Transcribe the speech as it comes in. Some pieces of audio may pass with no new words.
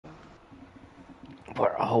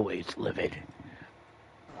are always livid.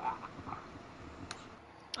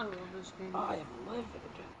 I love this game. I am livid.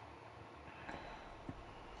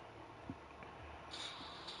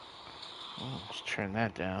 Let's turn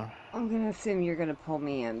that down. I'm gonna assume you're gonna pull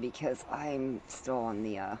me in because I'm still on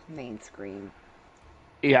the main screen.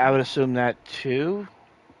 Yeah, I would assume that too.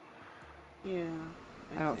 Yeah.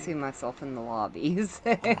 I don't see myself in the lobby,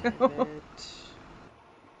 so...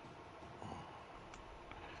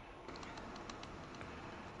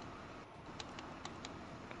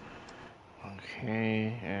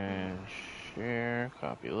 Okay, and share,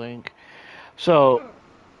 copy link. So,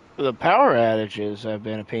 the power outages have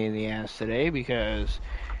been a pain in the ass today because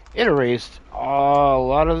it erased a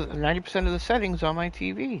lot of 90% of the settings on my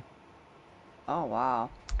TV. Oh, wow.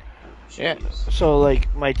 Yeah, so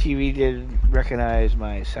like my TV didn't recognize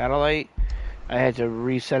my satellite. I had to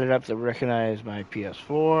reset it up to recognize my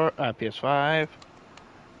PS4, PS5.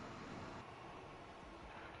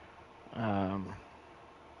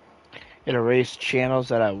 It erased channels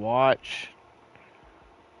that I watch.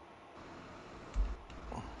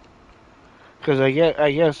 Because I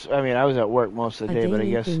guess, I mean, I was at work most of the day, but I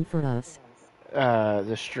guess for us.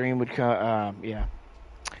 The stream would come. Yeah.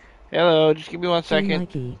 Hello, just give me 1 second. Hey,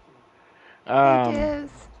 Mikey. Hey, Diz.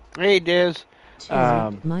 Hey, Diz.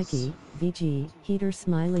 Mikey, VG, heater,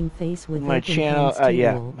 smiling face with my open channel. hands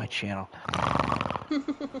Yeah, roll. my channel.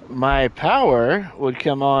 My power would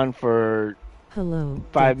come on for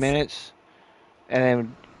 5 minutes, and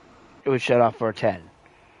then it would shut off for 10.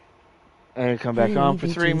 And it would come back on for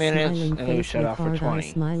 3 minutes, and then it would shut off for 20.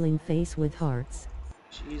 Smiling face with hearts.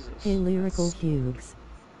 Jesus. Hey, Lyrical Hughes.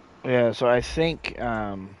 Yeah, so I think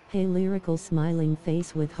Hey, Lyrical smiling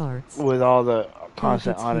face with hearts. with all the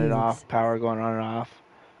constant on and off, power going on and off,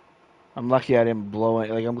 I'm lucky I didn't blow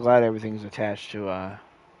it. Like, I'm glad everything's attached to a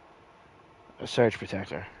surge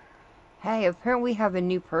protector. Hey, apparently we have a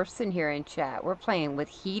new person here in chat. We're playing with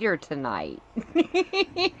Heater tonight.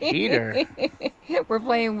 Heater? We're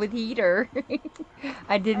playing with Heater.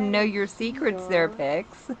 I didn't know your secrets there,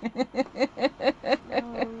 Pix.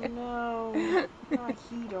 Oh no, not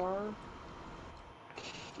Heater.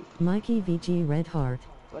 Mikey VG Red Heart.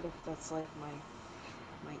 What if that's like my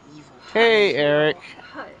evil? Hey, Eric.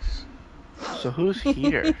 Hush. So who's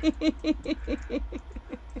Heater?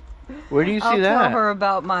 Where do you see I'll that? tell her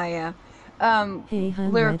about my Hey,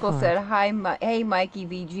 Lyrical said, "Hi, hey, Mikey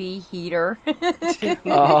VG Heater."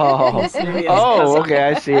 Oh, okay,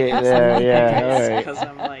 I see it there. Yeah, all right. Because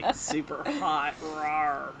I'm like super hot,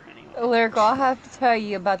 rawr. Anyway. Lyrical, I'll have to tell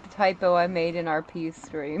you about the typo I made in our peace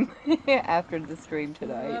stream after the stream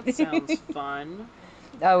tonight. That sounds fun.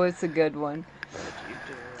 Oh, it's a good one.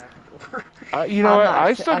 You know what?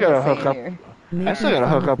 I still gotta hook up. I still gotta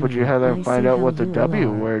hook up with you, Heather, and find out what the W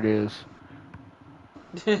word is.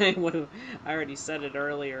 I already said it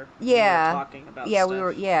earlier. Yeah. We were talking about yeah, stuff. we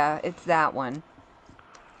were. Yeah, it's that one.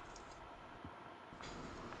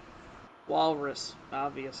 Walrus,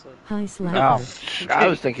 obviously. Hi, Oh, I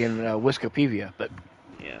was thinking Whiskapevia, but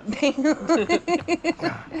yeah.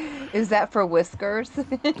 Is that for whiskers?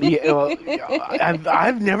 Yeah, well,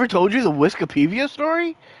 I've never told you the Whiskapevia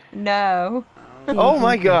story. No. Oh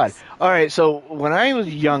my God! All right, so when I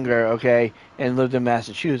was younger, okay, and lived in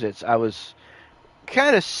Massachusetts, I was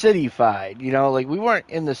kind of cityfied. You know, like we weren't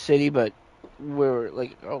in the city, but we were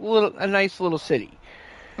like a nice little city.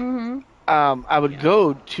 Mm-hmm. I would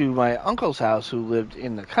go to my uncle's house, who lived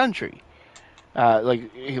in the country. He had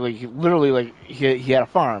a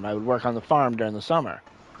farm. I would work on the farm during the summer.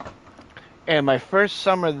 And my first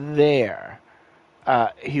summer there,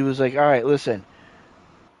 he was like, "All right, listen,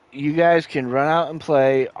 you guys can run out and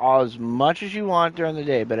play as much as you want during the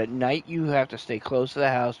day, but at night you have to stay close to the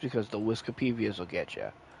house because the Whiskapevias will get you."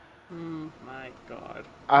 My God.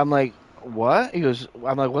 I'm like, "What?" He goes,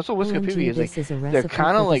 "I'm like, what's a Whiskapevia?" He's like, "They're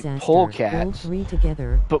kind of like polecats,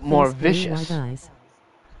 but more vicious."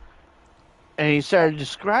 And he started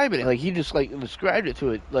describing it, like he just like described it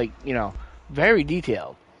to it, like, you know, very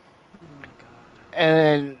detailed. Oh my God.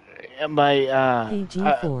 And then my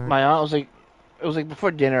aunt was like, it was like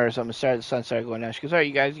before dinner or something. The sun started going down. She goes, "All right,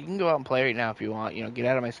 you guys, you can go out and play right now if you want. You know, get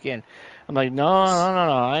out of my skin." I'm like, no,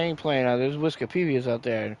 I ain't playing out. There's Whiskapevias out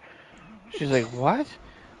there. And she's like, "What?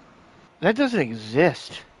 That doesn't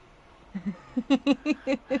exist."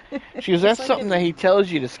 She goes, "That's like something that he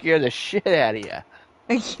tells you to scare the shit out of you."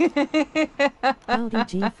 It's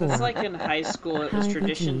like in high school, it was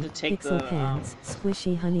tradition to take the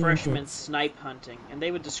freshmen snipe hunting, and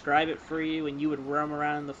they would describe it for you, and you would roam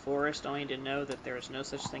around in the forest only to know that there is no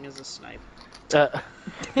such thing as a snipe.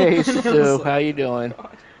 Hey, Stu, like, how you doing?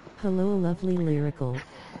 God. Hello, lovely Lyrical.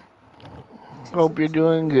 Hope you're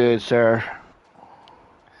doing good, sir.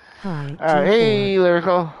 Hi, hey,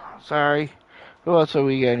 Lyrical. Sorry. Who else are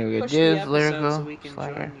we getting? We got Push the Diz, episode Lyrical, so we can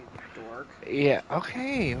Slacker. join you, dork. Yeah,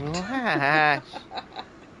 okay, relax.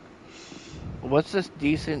 What's this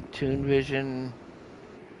decent Toon Vision?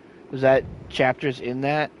 Was that chapters in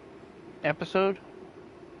that episode?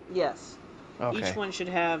 Yes. Okay. Each one should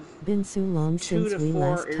have been so long 2 since to we 4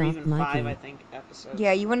 last or talked, even 5, I Mikey. think, episodes.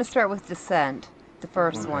 Yeah, you want to start with Descent, the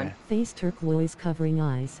first one. Face turquoise covering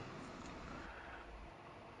eyes.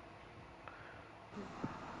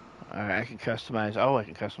 Alright, I can customize. Oh, I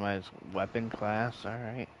can customize weapon class.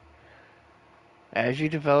 Alright. As you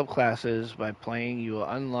develop classes by playing, you will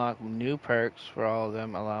unlock new perks for all of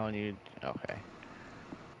them, allowing you. Okay.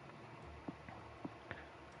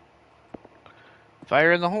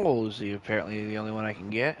 Fire in the hole is apparently the only one I can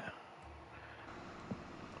get.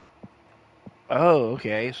 Oh,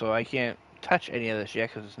 okay. So I can't touch any of this yet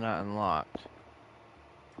because it's not unlocked.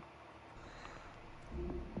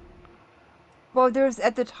 Well, there's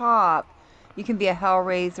at the top, you can be a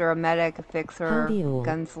Hellraiser, a medic, a fixer,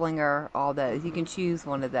 gunslinger, all those. You can choose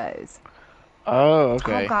one of those. Oh,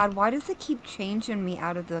 okay. Oh God, why does it keep changing me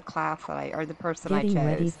out of the class that or the person I chose? Getting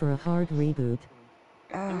ready for a hard reboot.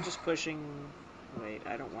 I'm just pushing. Wait,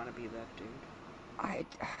 I don't want to be that dude.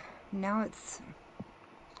 Now it's.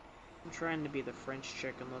 I'm trying to be the French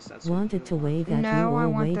chick, unless that's wanted what to you wave at no, you I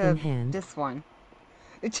all want waving hand. this one.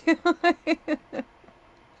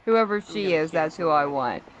 Whoever she is, that's who I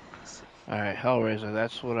want. Alright, Hellraiser,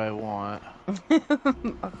 that's what I want.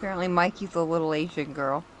 Apparently Mikey's a little Asian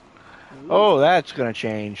girl. Oh, that's gonna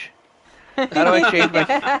change. How do I change my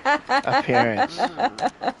appearance?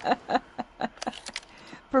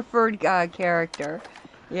 Preferred character.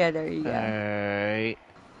 Yeah, there you go. Alright.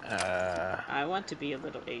 I want to be a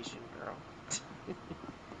little Asian girl.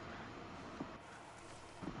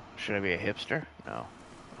 Should I be a hipster? No.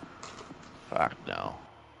 Fuck no.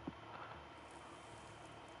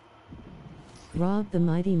 Rob the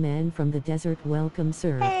mighty man from the desert, welcome,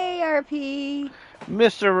 sir. Hey, RP.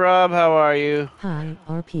 Mr. Rob, how are you? Hi,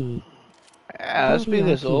 RP. Yeah, let's be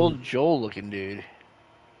this old Joel-looking dude.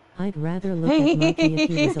 I'd rather look at Mikey if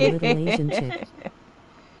he was a little Asian chick.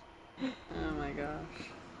 Oh my gosh.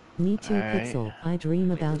 Me too, Pixel. I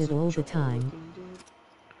dream about it all the time.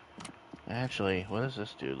 Actually, what does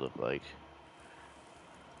this dude look like?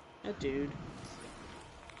 A dude.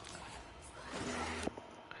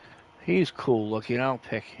 He's cool looking. I'll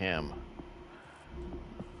pick him.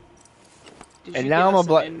 And now I'm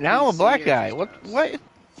a black guy. What?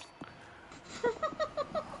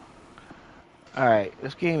 All right,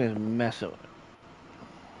 this game is messing.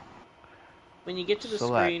 When you get to the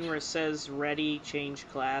screen where it says ready, change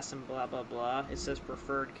class, and blah blah blah, it says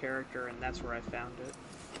preferred character, and that's where I found it.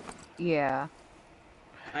 Yeah.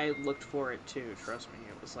 I looked for it too. Trust me,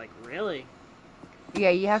 it was like, really?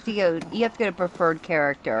 Yeah, you have to go. You have to get a preferred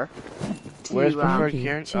character. Where's preferred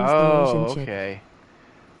character? Oh, okay.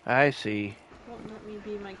 I see. Won't let me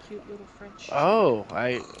be my cute little French. Oh,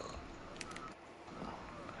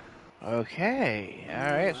 Okay.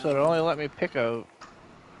 All right. So it only let me pick a.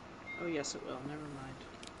 Oh yes, it will. Never mind.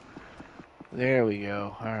 There we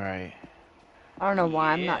go. All right. I don't know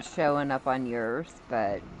why I'm not showing up on yours,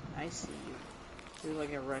 but. I see you. You're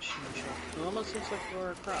like a Russian chick. It almost looks like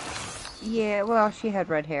Laura Croft. Yeah, well, she had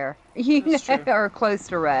red hair. You know, or close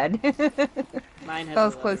to red. Mine has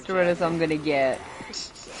as close to red as I'm gonna get.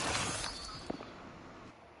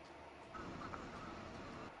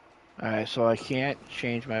 Alright, so I can't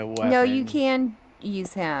change my weapon. No, you can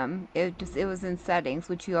use him. It was in settings,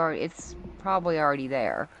 which it's probably already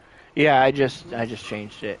there. Yeah, I just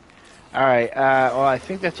changed it. Alright, well I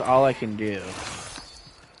think that's all I can do.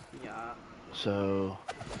 Yeah. So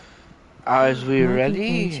as we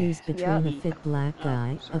ready? Can choose between a fit black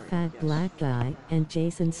guy, a fat black guy, and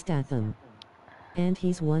Jason Statham. And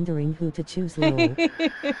he's wondering who to choose, lol. Got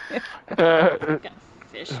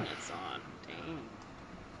fishnets on.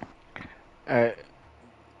 Dang.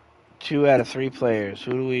 2 out of 3 players.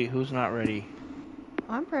 Who's not ready?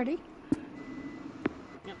 I'm ready.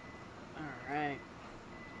 Yep. Alright.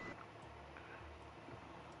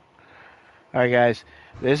 Alright guys,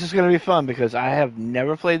 this is gonna be fun because I have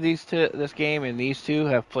never played this game, and these two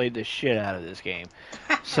have played the shit out of this game.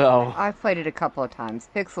 So I've played it a couple of times.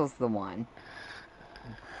 Pixel's the one.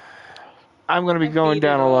 I'm gonna be going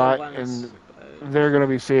down a lot, and they're gonna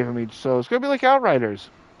be saving me. So it's gonna be like Outriders.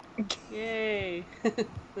 Yay!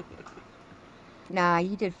 Nah,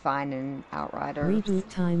 you did fine in Outriders. Reboot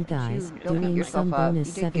time, guys. Doing some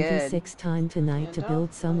bonus 76 time tonight to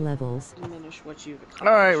build some levels.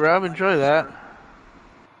 Alright, Rob, enjoy that.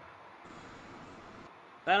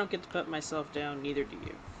 If I don't get to put myself down, neither do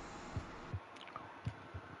you.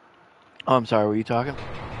 Oh, I'm sorry. Were you talking?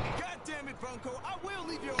 God damn it, Bunko! I will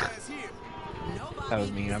leave your ass here. That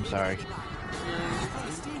was mean. I'm sorry.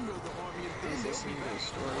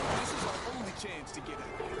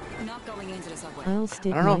 Not going into the subway. I'll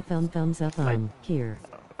stick my thumbs up on here.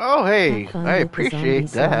 Oh, hey, I appreciate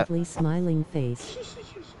that. Smiling face.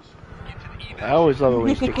 I always love it when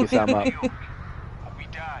you stick your thumb up.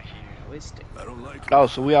 Oh,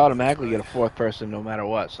 so we automatically get a fourth person no matter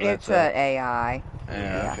what. So it's that's an AI.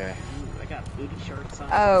 Yeah, okay. Ooh, I got booty shorts on.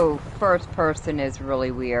 Oh, first person is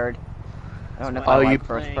really weird. I don't know if I like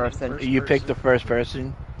first person. You picked the first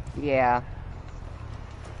person? Yeah.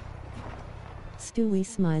 Stewie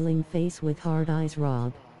smiling face with hard eyes,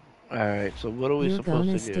 Rob. Alright, so what are we supposed to do? You're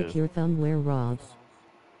gonna stick your thumb where, Rob?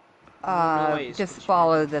 Just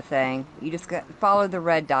follow the thing. You just follow the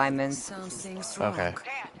red diamonds. Okay.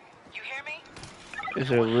 Is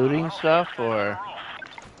there looting stuff or?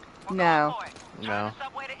 No. No.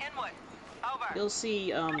 You'll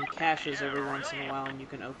see caches every once in a while, and you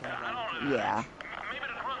can open them. Yeah.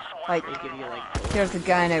 Like, they give you like. There's a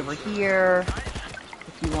gun over here.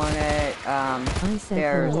 If you want it.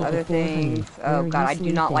 There's other things. Oh god, I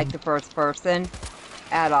do not like the first person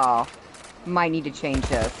at all. Might need to change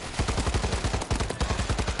this.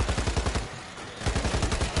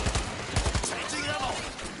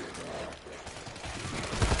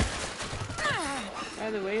 By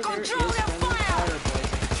the way, there is fire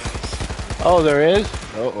poison. Oh, there is?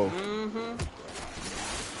 Uh-oh.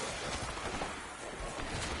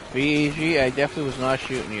 BEG, I definitely was not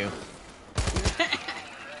shooting you.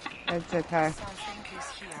 It's okay.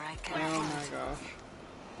 Oh my gosh.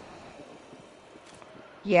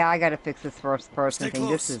 Yeah, I gotta fix this first person thing.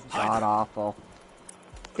 This is god awful.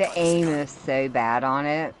 The aim is so bad on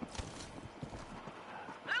it.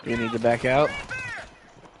 You need to back out?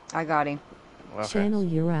 I got him. Okay. Channel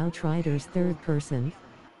your Outriders third person.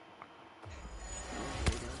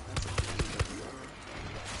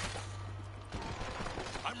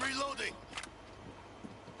 I'm reloading.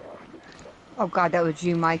 Oh god, that was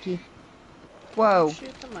you, Mikey. Whoa.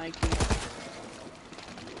 Shoot the Mikey.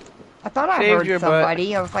 I thought I heard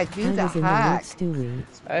somebody. Butt. I was like, who the heck?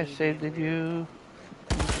 I saved you.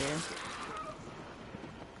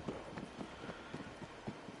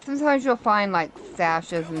 Sometimes you'll find like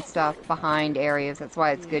stashes and stuff behind areas. That's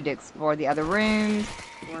why it's good to explore the other rooms.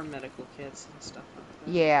 Or medical kits and stuff like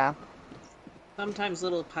that. Yeah. Sometimes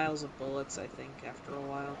little piles of bullets, I think, after a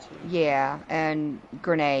while too. Yeah, and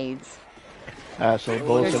grenades. So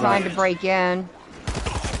bullets. They're trying to break in.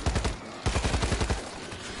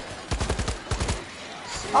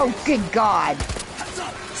 Oh, good God.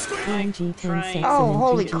 Oh,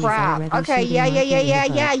 holy crap. Okay,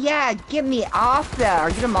 yeah. Get me off there.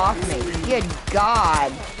 Get him off me. Good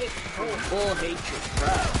God.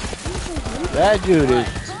 That dude is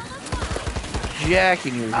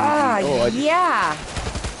jacking you. Yeah.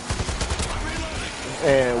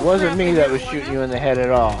 And it wasn't me that was shooting you in the head at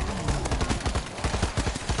all.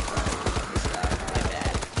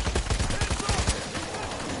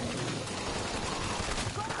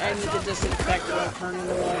 I need to disinfect while turning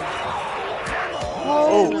the wall.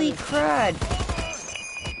 Holy crud.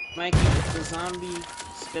 Mikey, if the zombie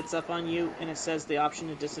spits up on you and it says the option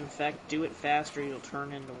to disinfect, do it fast or you'll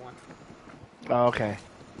turn into one. Oh, okay.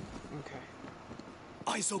 Okay.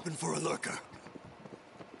 Eyes open for a lurker.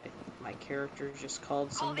 My character just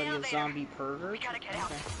called somebody a zombie pervert. Okay.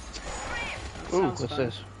 Ooh, what's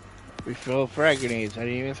this? Refill frag grenades. I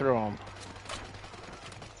didn't even throw them.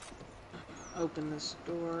 Open this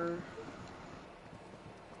door.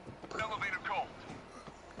 Elevator cold.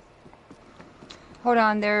 Hold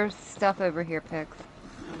on, there's stuff over here, Pix.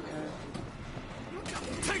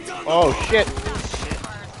 Okay. Oh shit!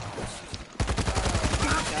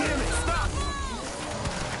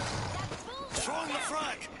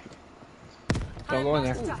 Don't go in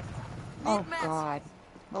there. Oh god.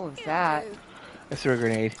 What was that? I threw a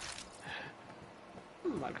grenade. Oh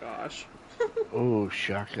my gosh. Oh,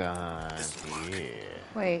 shotgun. Yeah.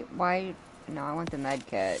 Wait, why? No, I want the med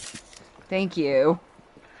kit. Thank you.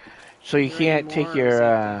 So you can't take your,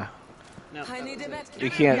 No, you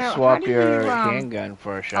can't swap your handgun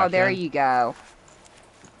for a shotgun? Oh, there you go.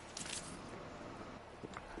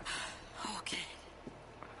 Okay.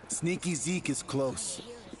 Sneaky Zeke is close.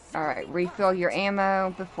 Alright, refill your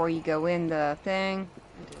ammo before you go in the thing.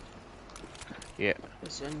 Yeah.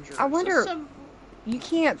 I wonder, you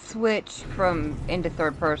can't switch from into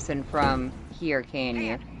third person from here, can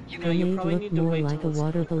you? No, you probably need to wait like a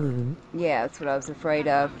water balloon. Yeah, that's what I was afraid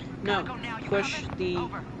of. No, push the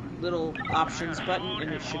little options button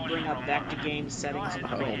and it should bring up back to game settings.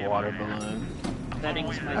 Oh, water balloon.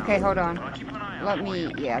 settings might Okay, be hold on. different. Let me,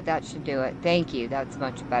 yeah, that should do it. Thank you, that's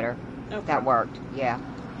much better. Okay. That worked, yeah.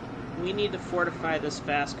 We need to fortify this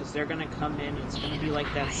fast because they're going to come in. It's going to be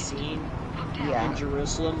like that scene in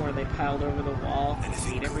Jerusalem where they piled over the wall and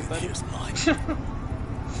beat everybody. It's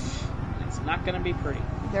not going to be pretty.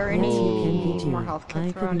 Are there any more health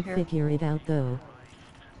kits around here? I couldn't figure it out though.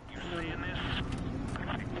 I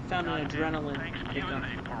found an adrenaline pickup.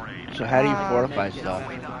 So how do you fortify stuff?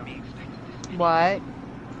 What?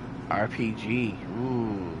 RPG.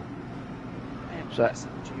 Ooh. I have So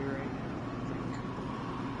SMG, right?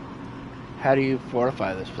 how do you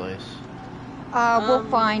fortify this place? We'll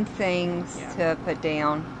find things to put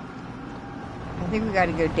down. I think we got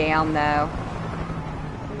to go down though.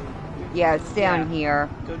 Yeah, it's down here.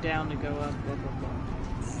 Go down to go up.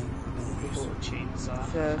 Little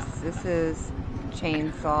chainsaw. So this is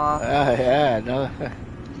chainsaw. Yeah, no.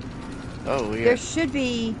 Oh, weird. There should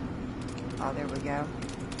be. Oh, there we go.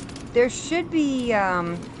 There should be.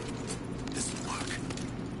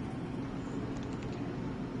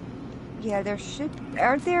 Yeah, there should.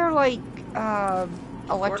 Aren't there like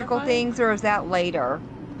electrical things, or is that later?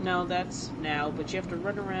 No, that's now. But you have to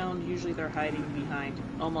run around. Usually, they're hiding behind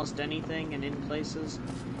almost anything and in places.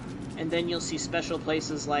 And then you'll see special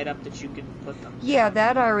places light up that you can put them. Yeah,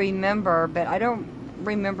 that I remember, but I don't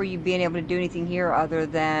remember you being able to do anything here other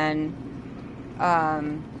than,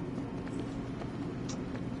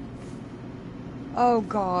 oh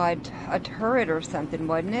God, a turret or something,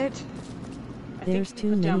 wasn't it? There's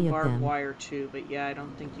too many down of barbed them. wire too, but yeah, I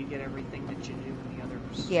don't think you get everything that you do in the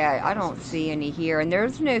others. Yeah, I don't see any here, and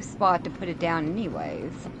there's no spot to put it down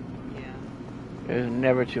anyways. Yeah. There's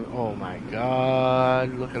never too. Oh my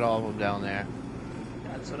God! Look at all of them down there.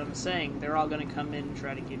 That's what I'm saying. They're all going to come in and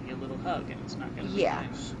try to give you a little hug, and it's not going to be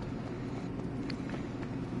nice.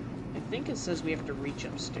 I think it says we have to reach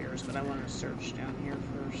upstairs, but I want to search down here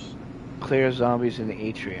first. Clear zombies in the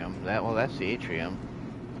atrium. That's the atrium.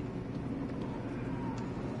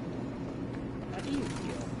 How do you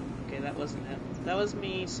heal? Okay, that wasn't it. That was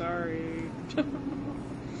me. Sorry. Should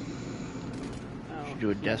do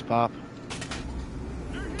a death pop.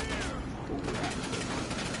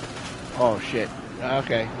 Oh shit.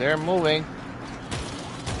 Okay, they're moving.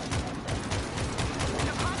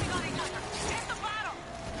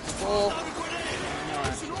 Oh.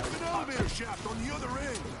 There's an open elevator shaft on the other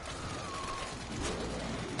end.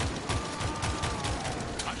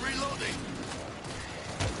 I'm reloading.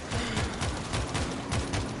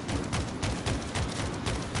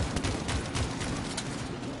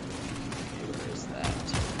 Where is that?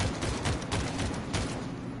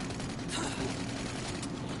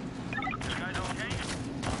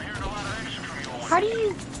 How do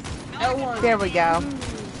you... L1. There we go.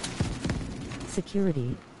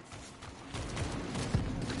 Security.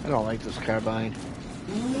 I don't like this carbine.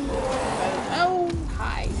 Oh,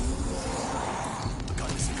 hi.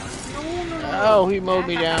 No. Oh, he mowed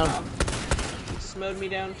me down. He smowed me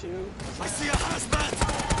down too. I see a hazmat.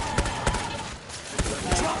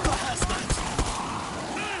 Drop the hazmat.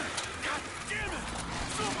 God damn it.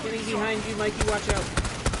 Getting behind you, Mikey. Watch out.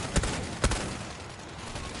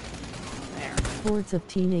 There. Hordes of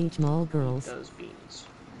teenage mall girls. Those beans.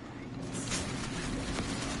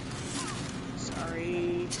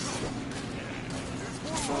 Sorry.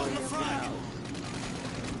 Sorry about.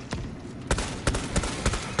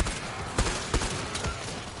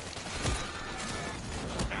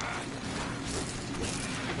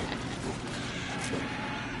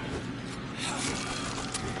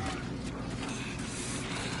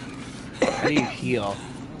 How do you heal?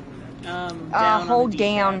 Hold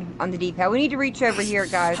down on the D-pad. We need to reach over here,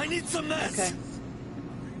 guys. I need some meds. Okay.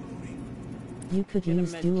 You could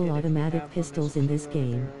use dual automatic pistols in this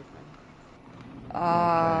game.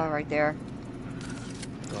 Right there.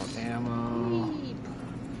 Throw ammo.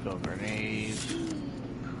 Throw grenades.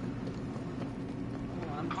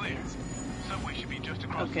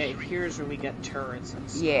 Okay, here's where we get turrets and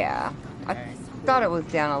stuff. Yeah. I thought it was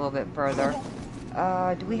down a little bit further.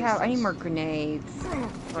 Do we have... I need more grenades.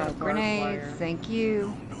 Grenades, thank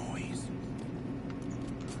you.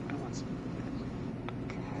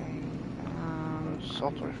 Okay.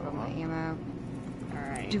 Assault rifle, huh? Ammo.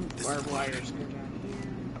 Alright, barbed wires go down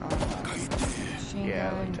here.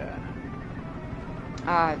 Yeah, like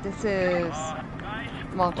that. This is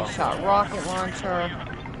multi-shot rocket launcher.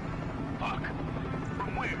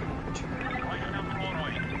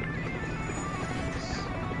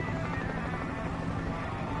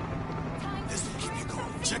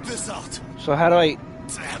 Check this out. So how do I?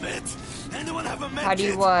 Damn it! Anyone have a med How do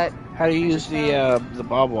you kit? what? How do you use the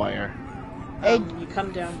barbed wire? You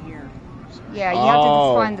come down here. So. Yeah, you have to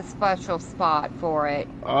just find the special spot for it.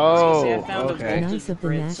 Oh, I found okay. a Nice of the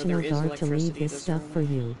National Guard to leave this stuff for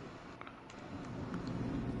you.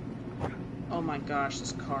 Oh my gosh,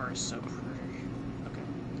 this car is so pretty. Okay.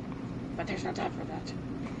 But there's no time for that.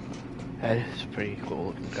 That is a pretty cool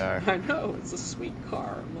looking car. I know, it's a sweet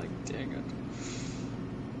car. I'm like, dang it.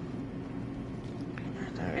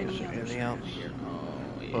 Anything else? Oh,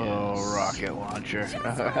 yes. Oh, rocket launcher.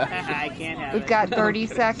 I can't have We've got 30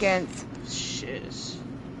 seconds. Shiz.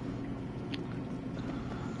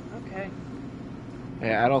 Okay.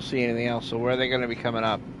 Yeah, I don't see anything else. So where are they going to be coming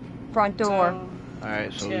up? Front door.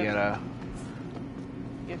 Alright, so we gotta...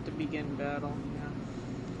 You have to begin battle,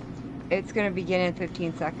 yeah. It's gonna begin in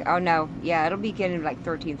 15 seconds. Oh no, yeah, it'll begin in like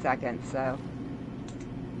 13 seconds, so.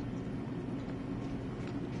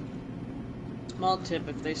 Small tip,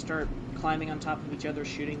 if they start climbing on top of each other,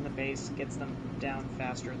 shooting the base gets them down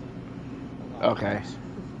faster than a lot of others.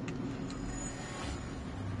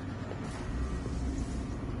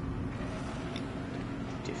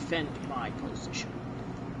 Defend my position.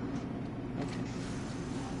 Okay.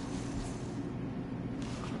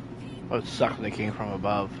 Oh, it sucked when they came from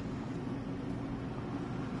above.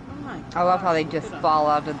 Oh my gosh, I love how they just fall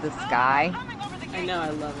out of the sky. I know, I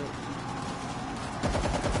love it.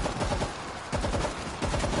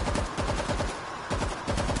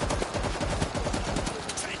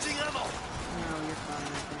 Changing ammo. No, you're fine,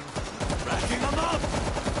 I think. Racking them up.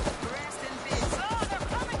 Rest in peace. Oh, they're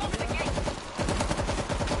coming over the gate.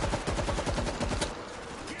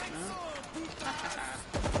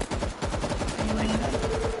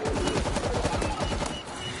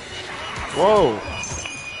 Whoa!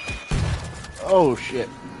 Oh shit.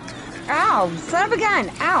 Ow, son of a gun!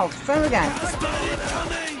 Ow, son of a gun.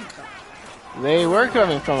 They were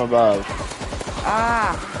coming from above.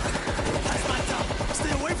 Ah.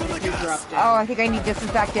 Stay away from the gas. Oh, I think I need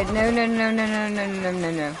disinfectant. No, no, no, no, no, no, no,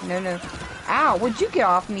 no, no, no, no. Ow, would you get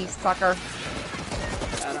off me, sucker?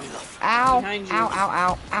 Ow, ow, ow,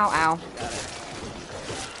 ow, ow, ow.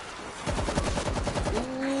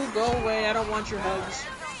 Ooh, go away, I don't want your hugs.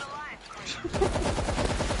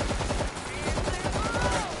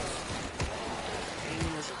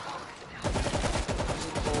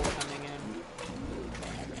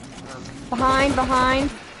 Behind, behind.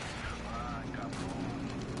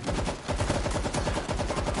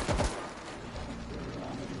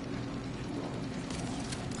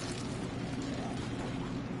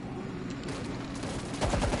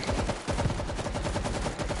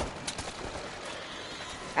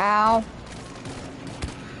 Ow.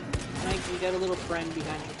 Mike, you got a little friend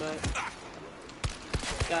behind your butt.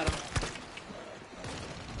 Got him.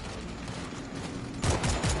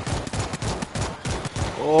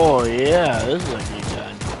 Oh yeah, this is a good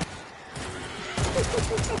gun.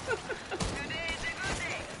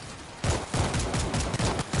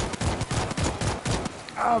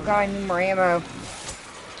 Oh god, I need more ammo.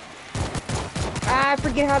 I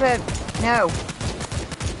forget how to... No.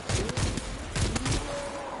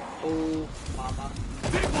 Oh, mama.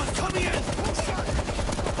 Big one coming in.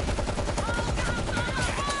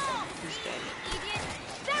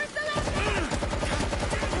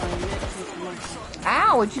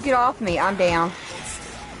 Ow, would you get off me? I'm down.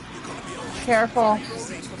 Careful.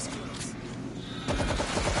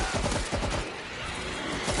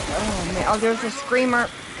 Oh, man. Oh, there's a screamer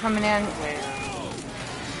coming in.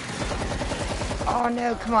 Oh,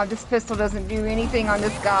 no. Come on. This pistol doesn't do anything on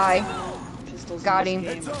this guy. Got him.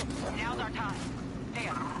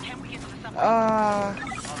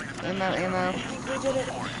 Ammo.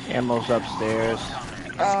 Ammo's upstairs.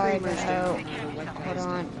 Oh, no. Hold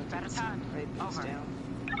on.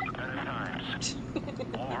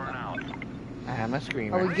 I'm a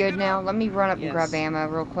screamer. Are we good now? Let me run up and grab ammo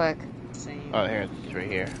real quick. Oh, here, it's right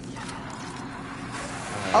here.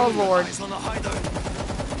 Oh, Lord. Eyes on the hideout.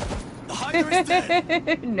 The hider is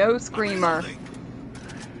dead. No screamer.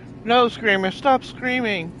 No, screamer, stop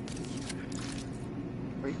screaming.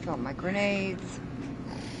 Refill my grenades.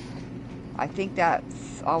 I think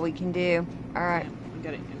that's all we can do. Alright. We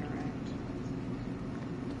gotta interact.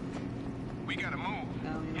 We gotta move.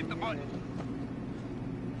 Hit the button.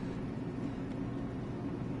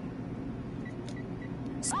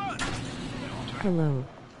 Hello.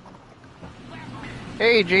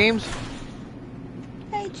 Hey, James.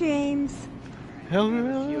 Hey, James.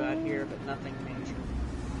 Hello. A few out here, but nothing major.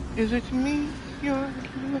 Is it me you're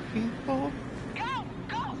looking for?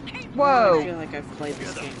 Whoa. I feel like I've played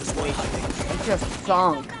this game way too much. It just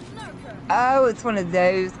sunk. Oh, it's one of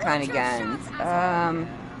those kind of guns.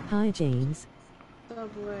 Hi, James.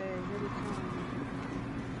 Subway, here we come.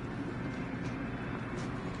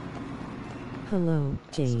 hello,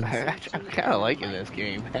 James. I'm kind of liking this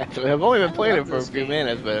game, actually. I've only been playing it for a few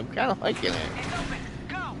minutes, but I'm kind of liking it.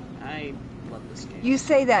 I love this game. You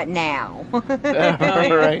say that now.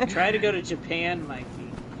 Right. Try to go to Japan, Mikey.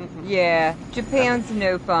 Yeah, Japan's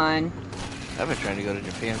no fun. I've been trying to go to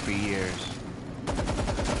Japan for years.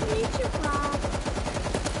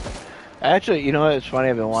 Actually, you know what? It's funny.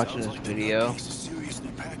 I've been watching this video.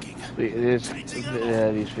 There's these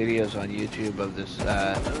videos on YouTube of this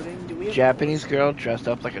Japanese girl dressed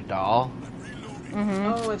up like a doll.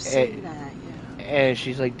 Oh, I've seen that. Yeah. And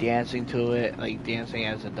she's like dancing to it, like dancing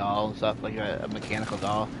as a doll and stuff, like a mechanical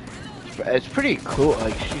doll. It's pretty cool.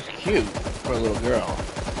 Like she's cute for a little girl.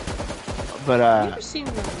 But Have you ever seen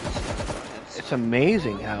one? it's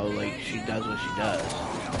amazing how like she does what she does.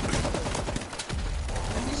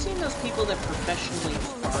 Have you seen those people that professionally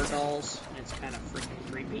bar dolls? And it's kind of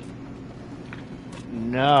freaking creepy.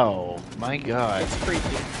 No, my God. It's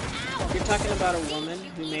creepy. You're talking about a woman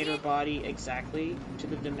who made her body exactly to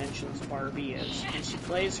the dimensions Barbie is, and she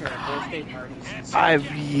plays her at birthday parties.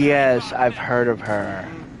 I've heard of her.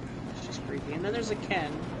 It's just creepy. And then there's a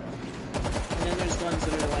Ken, and then there's ones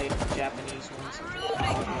that are like Japanese ones.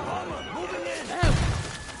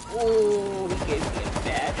 Oh, he gave me a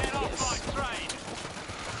bad kiss.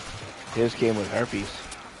 His came with herpes.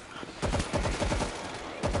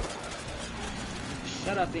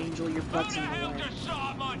 Shut up, Angel. Your butt's in the way.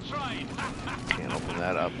 Can't open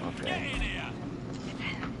that up. Okay.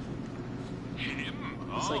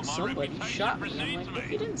 It's like somebody shot me. I'm like,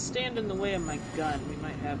 if you didn't stand in the way of my gun, we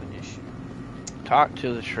might have an issue. Talk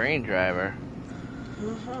to the train driver.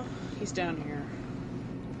 He's down here.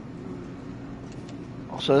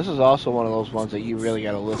 So this is also one of those ones that you really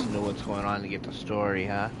got to listen to what's going on to get the story,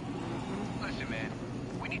 huh? Listen, man.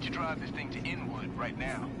 We need to drive this thing to Inwood right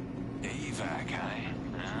now. Evac, eh?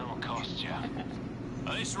 That'll cost you.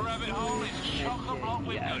 This rabbit hole is chock-a-block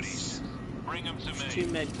with goodies. Bring them to me. There's 2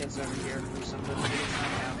 medkits over here for somebody who does not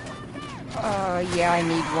have one. Yeah, I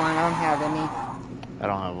need one. I don't have any. I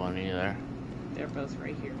don't have one either. They're both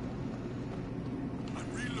right here. I'm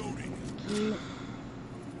reloading.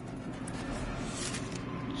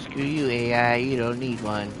 Screw you, AI. You don't need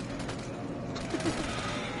one.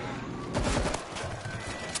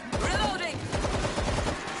 Reloading.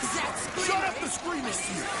 Shut up the screaming!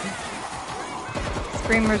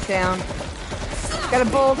 Screamer's down. Got a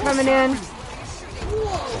bull coming in.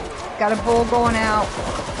 Got a bull going out.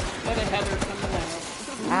 Got a heather coming out.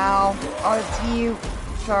 Ow. Oh, it's you.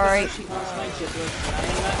 Sorry. She wants my giblets. I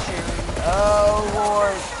am not sharing. Oh,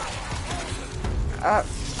 Lord.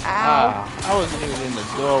 Ow. I wasn't even in the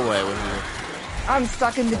doorway when you. I'm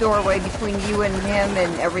stuck in the doorway between you and him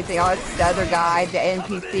and everything else. The other guy, the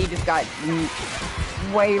NPC, just got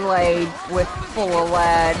waylaid with full of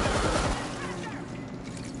lead.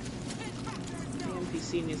 The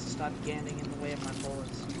NPC needs to stop standing in the way of my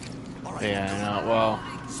bullets. Yeah, I know. Well.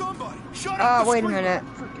 Somebody, shut up! Wait a minute.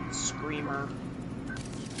 Freaking screamer.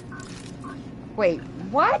 Wait,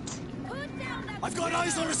 what? I've got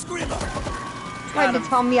eyes on a screamer! Tried to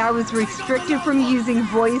tell me I was restricted from using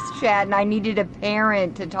voice chat and I needed a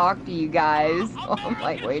parent to talk to you guys. I'm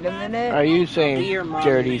like, wait a minute. Are you saying Dear Mom,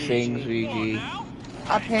 dirty VG. things, VG?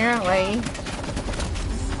 Apparently.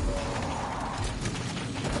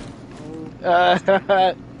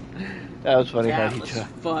 That was funny how That he was took.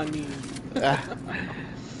 funny.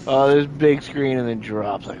 Oh, this big screen and then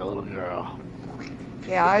drops like a little girl.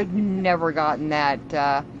 Yeah, I've never gotten that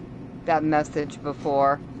that message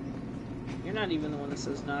before. You're not even the one that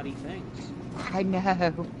says naughty things. I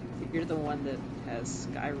know. You're the one that has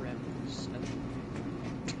Skyrim.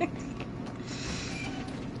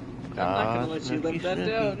 I'm not gonna let you live that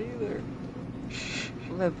down either.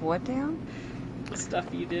 Live what down? The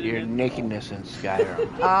stuff you did Your in nakedness in Skyrim.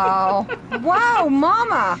 Oh. Wow,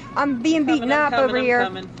 Mama! I'm being beaten up over here.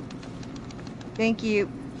 Coming. Thank you.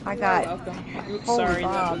 I You're got... welcome. Oops, Holy sorry,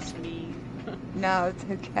 that Bob. was me. No, it's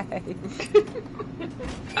okay.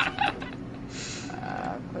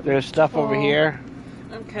 There's stuff over here.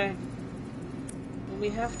 Okay. Well, we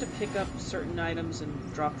have to pick up certain items and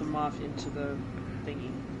drop them off into the thingy.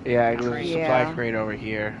 Yeah, there's a Crate. supply Yeah. crate over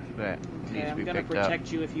here that Okay, needs to I'm be gonna picked up.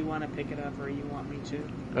 protect you if you want to pick it up or you want me to.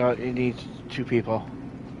 It needs 2 people.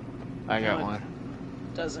 I got No, it one.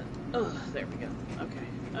 Doesn't. Ugh, there we go. Okay.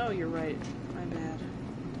 Oh, you're right. My bad.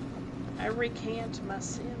 I recant my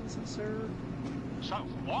sins, sir. So,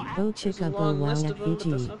 what? Go There's check a out the long list of them, but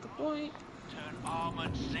that's YFPG. not the point. Turn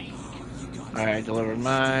armored sink. Alright, delivered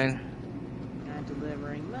mine. I'm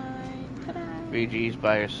delivering mine. Ta-da! VG's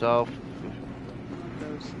by yourself.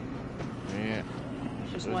 Those. Yeah.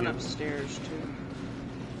 There's So one good. upstairs, too.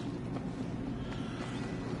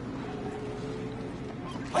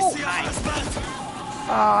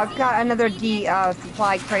 I've got another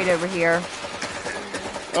supply crate over here.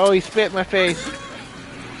 Oh, he spit in my face.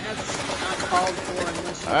 That's not called for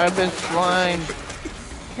unless you I've been flying.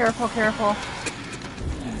 Careful, careful.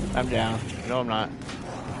 I'm down. No, I'm not.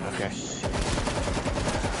 Okay. I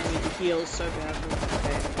need to heal so badly.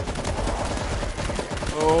 Okay.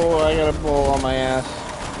 Oh, I got a bull on my ass.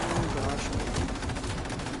 Oh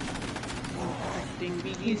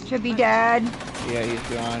gosh. He should be dead. Yeah, he's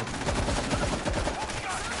gone.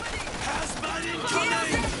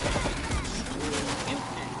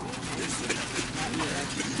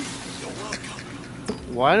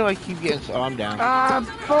 Why do I keep getting... Oh, I'm down.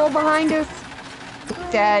 Bull behind us.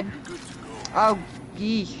 Dead. Oh,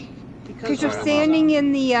 geesh. Because you're standing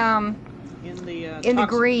in the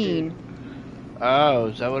green. Dude. Oh,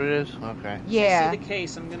 is that what it is? Okay. Yeah. I see the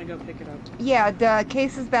case. I'm gonna go pick it up. Yeah, the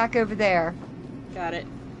case is back over there. Got it.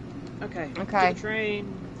 Okay. Okay. The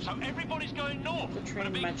train. So everybody's going north. The train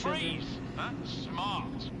for the big matches. freeze. Huh?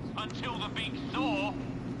 Smart. Until the big thaw.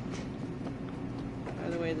 By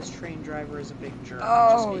the way, this train driver is a big jerk.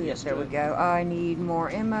 Oh, yes, there we go. I need more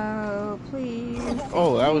ammo, please.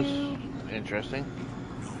 Oh, that was interesting.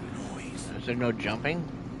 Is there no jumping?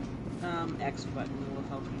 X button will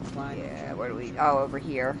help you climb. Yeah, where do we... Oh, over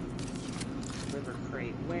here. River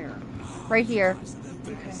crate. Where? Right here.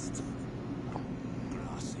 Okay.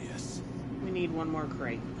 We need one more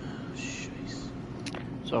crate. Oh, shiz.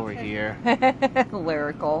 It's over here.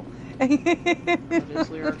 Lyrical. What is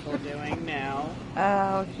Lyrical doing now?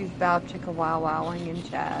 Oh, she's about chicka-wow-wowing in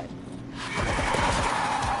chat.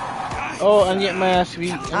 Oh, I'm getting my ass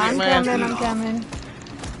beat. I'm coming.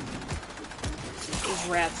 There's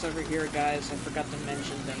rats over here, guys. I forgot to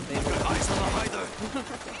mention them. They were eyes on the hider.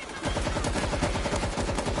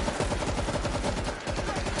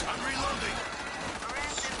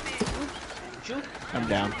 I'm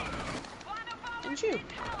down. And you.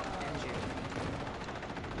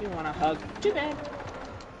 You want a hug? Too bad.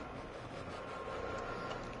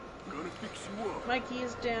 Mikey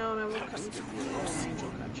is down. I will come to you. Oh, Angel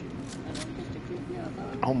got you. I don't get to give you a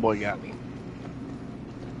hug. Homeboy got me.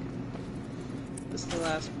 This is the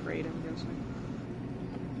last crate, I'm guessing.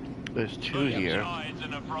 There's two here. Giants in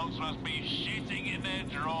the Bronx must be shitting in their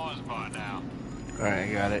drawers by now. Alright,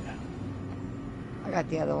 I got it. I got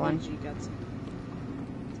the other one. You got some.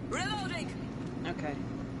 Reloading. Okay.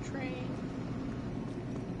 Train.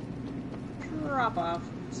 Drop off.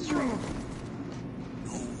 Straight.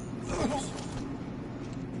 Oh,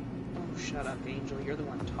 shut up, Angel. You're the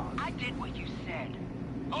one talking. I did what you said.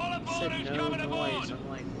 All aboard, Said who's no coming noise. aboard? I'm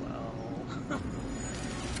like, well.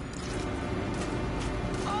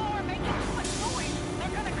 Oh, we're making too much noise.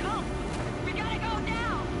 They're gonna come. We gotta go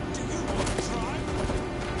now. Do you want to try?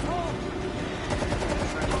 Oh.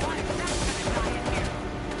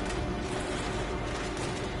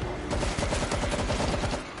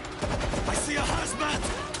 I see a hazmat!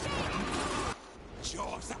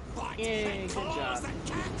 Yay, good job.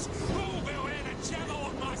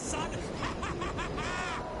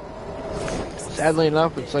 Sadly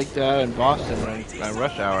enough, it's like that in Boston on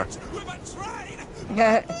rush hour.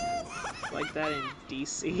 Like that in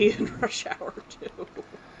DC in Rush Hour 2.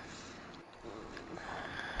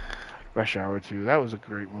 Rush Hour 2. That was a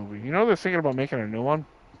great movie. You know they're thinking about making a new one?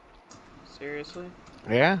 Seriously?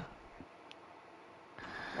 Yeah?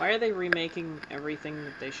 Why are they remaking everything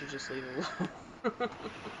that they should just leave alone?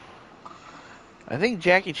 I think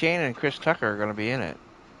Jackie Chan and Chris Tucker are going to be in it.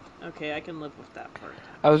 Okay, I can live with that part.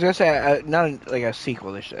 I was going to say, not like a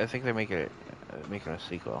sequel. I think they're making a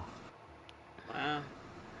sequel. Wow.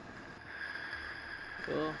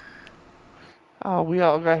 Cool. Oh, we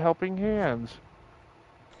all got helping hands.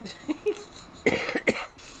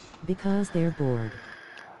 Because they're bored.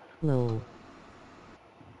 Lol.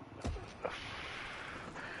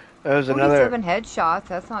 There's another... 47 headshots,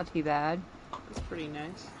 that's not too bad. That's pretty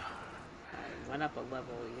nice. I went up a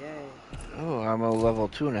level, yay. Oh, I'm a level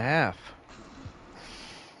 2.5.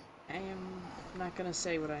 I am not gonna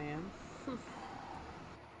say what I am.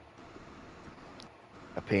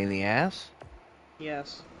 A pain in the ass?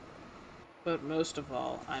 Yes. But most of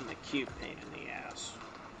all, I'm a cute pain in the ass.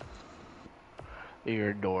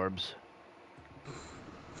 You're adorbs.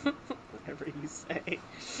 Whatever you say.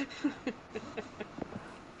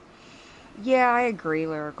 Yeah, I agree,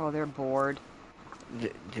 Lyrical. They're bored.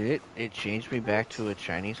 Did it change me back to a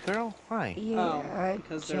Chinese girl? Why? Yeah,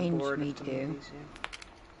 because it they're changed bored me of the too. movies, yeah.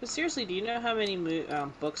 But seriously, do you know how many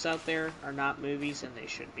books out there are not movies and they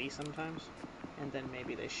should be sometimes? And then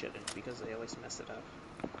maybe they shouldn't because they always mess it up.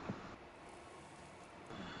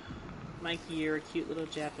 Mikey, you're a cute little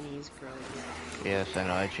Japanese girl. Yes, I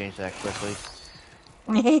know. I changed that quickly.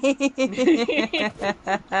 This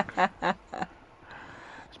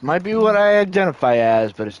might be what I identify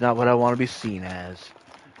as, but it's not what I want to be seen as.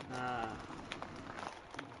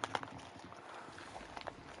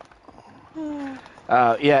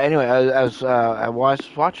 Yeah. Anyway, I was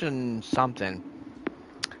watching something,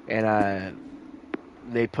 and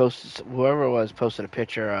they posted, whoever it was posted a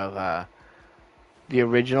picture of the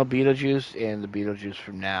original Beetlejuice and the Beetlejuice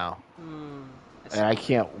from now, and I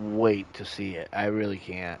can't wait to see it. I really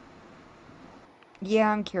can't. Yeah,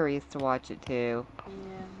 I'm curious to watch it too. Yeah,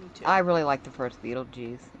 me too. I really like the first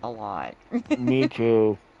Beetlejuice a lot. Me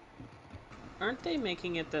too. Aren't they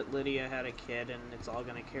making it that Lydia had a kid and it's all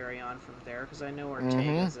going to carry on from there? Because I know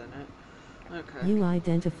Ortega's in it. Okay. You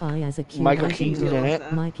identify as a cute Michael Keaton's in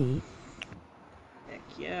it. Mikey. Heck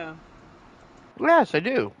yeah. Yes, I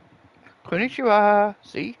do. Konnichiwa.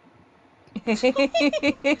 See?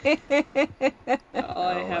 All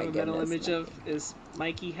I have a mental image of is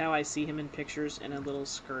Mikey, how I see him in pictures in a little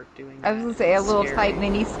skirt doing that. I was going to say, a little tight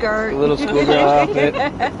mini skirt. A little schoolgirl outfit.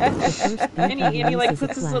 and he like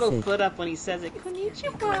puts his little foot up when he says it.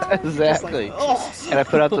 Konnichiwa. Exactly. Like, oh. And I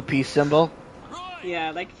put out the peace symbol.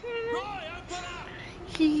 Yeah, like...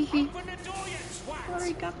 Open the door, you swat!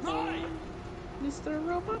 Arigato, Mr.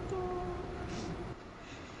 Roboto.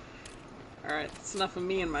 Alright, that's enough of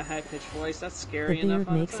me and my high-pitched voice. That's scary the beard enough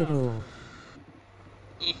on makes its own.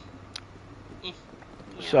 it all.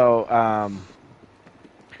 So,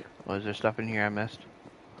 was there stuff in here I missed?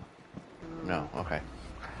 No, okay.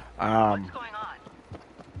 What's going on?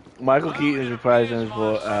 Michael Keaton is reprising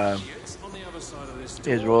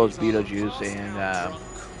his role as Beetlejuice, and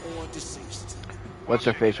what's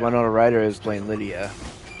her face? Winona Ryder is playing Lydia.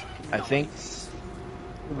 I think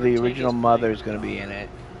the original mother is going to be in it.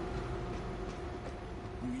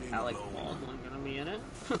 Alec Baldwin gonna be in it?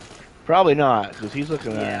 Probably not, because he's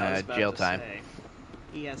looking Yeah, at jail time.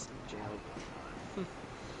 He has some jail.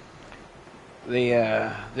 They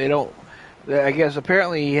don't. I guess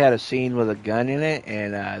apparently he had a scene with a gun in it,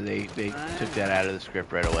 and they took that out of the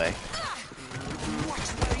script right away. Watch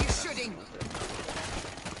where you're shooting.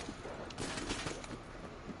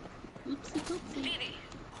 Stevie,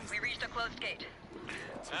 we reached a closed gate.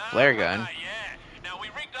 Flare gun. Yeah. Now we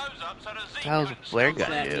rigged those up so the What the hell does a flare gun Does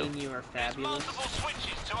that do? mean you are fabulous? multiple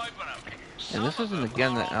switches to open them. And this isn't the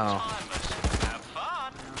gun that. Oh. Have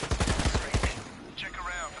fun. Check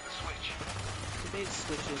around for the switch. Debate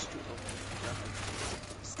switches to open.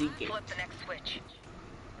 Sneak gate. Flip the next switch.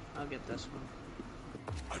 I'll get this one.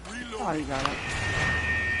 Oh, you got it.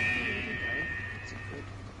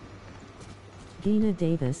 Gina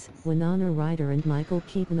Davis, Winona Ryder and Michael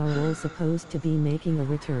Keaton are all supposed to be making a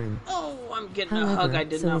return. Oh, I'm getting However, a hug I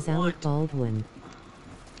did so not is Alec want. Baldwin.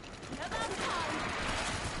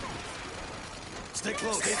 Stay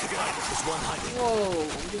close. Stay together. There's one hiding. Whoa,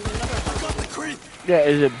 I'm doing another hug. Got the creep. Yeah,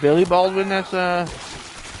 is it Billy Baldwin that's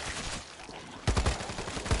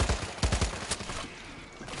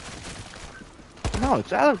No,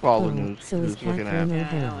 it's Alec Baldwin who's looking at.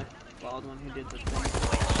 Yeah, Alec Baldwin who did the thing.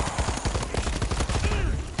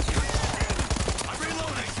 I'm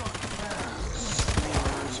reloading.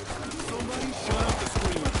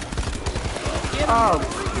 Oh,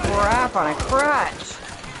 crap on a crutch.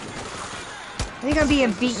 I think I'm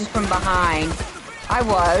being beaten from behind. I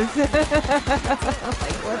was. Like,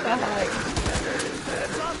 what the heck?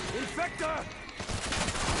 Infector!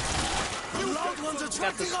 You loud ones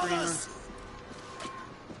attracting on us!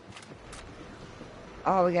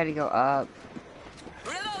 Oh, we gotta go up.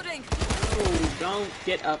 Reloading. Oh, don't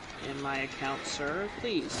get up in my account, sir.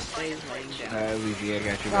 Please stay laying down. Luigi, I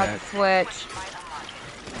got your Got back. the switch.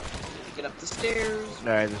 Get up the stairs.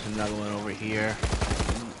 Alright, there's another one over here.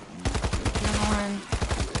 Another one.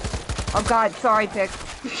 Oh god, sorry, Pix.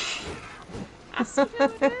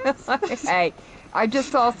 Hey, I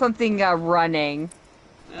just saw something running.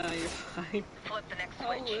 No, you're fine. Flip the next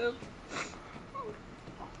I'll switch. live.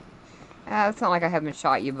 It's not like I haven't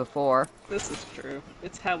shot you before. This is true.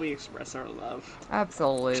 It's how we express our love.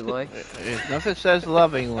 Absolutely. There's nothing says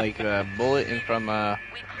loving like a bullet in from a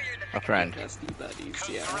friend. Bestie buddies,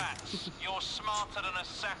 yeah. Congrats. You're smarter than a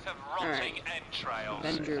sack of rotting entrails.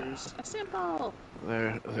 Avengers. Assemble!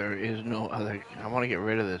 There is no other. I want to get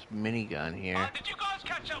rid of this minigun here. Did you guys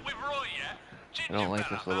catch up with Roy yet? I don't like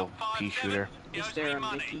this little pea shooter. Is there a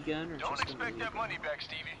Mickey gun or Don't just a expect Mickey that gun? money back,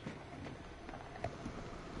 Stevie.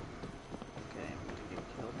 Okay, I'm gonna get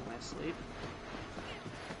killed in my sleep.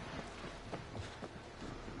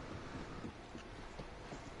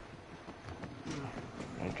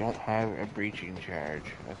 I don't have a breaching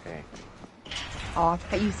charge. Okay. Oh, I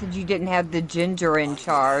thought you said you didn't have the ginger in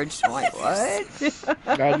charge. I'm like, what?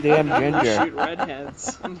 Goddamn ginger. Shoot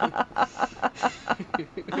redheads.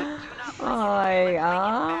 I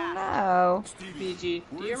don't know. BG,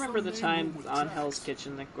 do you remember the time on Hell's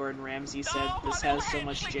Kitchen that Gordon Ramsay said this has so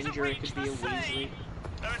much ginger it could be a Weasley?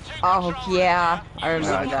 Oh, yeah. I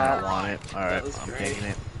remember that. I want it. Alright, I'm great. taking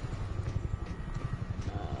it.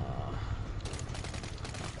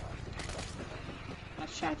 I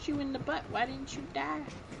shot you in the butt. Why didn't you die?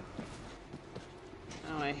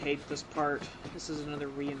 Oh, I hate this part. This is another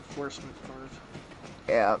reinforcement part.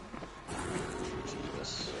 Yep.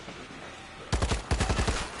 Jesus.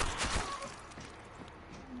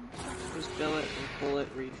 There's billet and bullet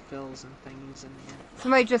refills and things in here.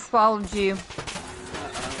 Somebody just followed you.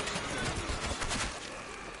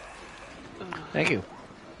 Thank you.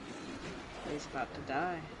 He's about to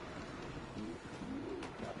die.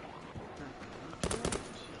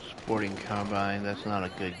 Sporting carbine, that's not a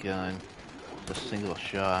good gun. It's a single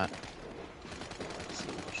shot.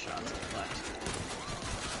 Single shots of butt.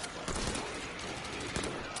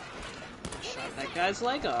 Shot that guy's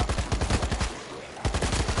leg off.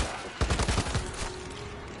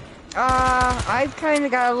 I've kind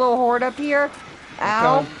of got a little horde up here.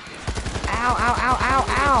 Ow. Okay. Ow, ow, ow, ow,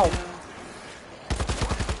 ow.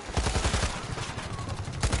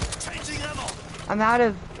 I'm out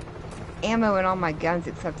of ammo in all my guns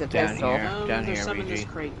except the Down pistol. here. Down there's here, some in this BG.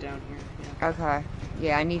 crate down here. Yeah. Okay.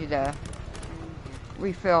 Yeah, I needed a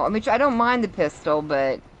refill. I mean, I don't mind the pistol,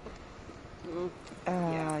 but...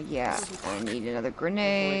 yeah. I need another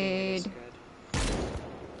grenade.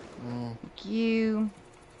 Thank you.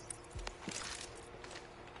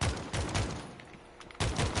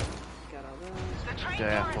 Got all those.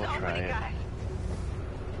 Yeah, we'll try it.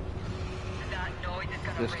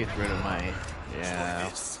 This gets rid of my... Yeah.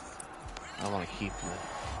 I want to keep the...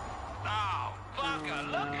 Oh, bugger,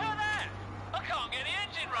 look at that! I can't get the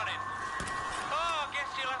engine running. Oh, I guess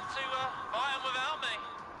you'll have to buy them without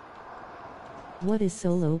me. What is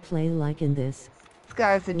solo play like in this? This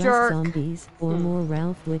guy's a Less jerk. zombies or more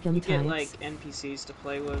Ralph Wickham You types? get like NPCs to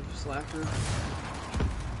play with, Slacker.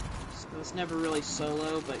 So it's never really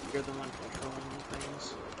solo, but you're the one controlling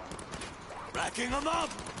things. Racking them up!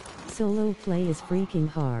 Solo play is freaking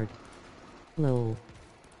hard. Lol.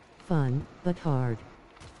 Fun, but hard.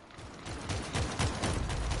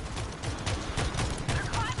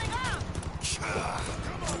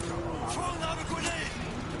 Throwing out a grenade!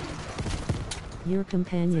 Your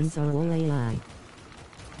companions are all AI.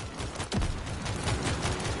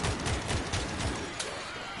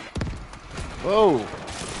 Whoa!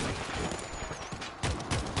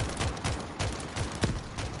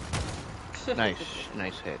 Nice hit,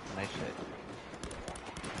 nice hit.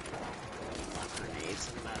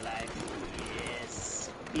 Grenades in my life. Yes.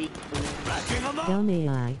 Big boom. Racking them up! Dumb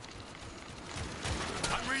AI.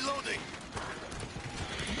 I'm reloading!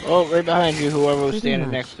 Oh, right behind you, whoever was Pretty standing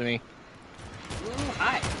much. next to me. Ooh,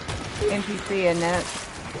 hi. NPC in that.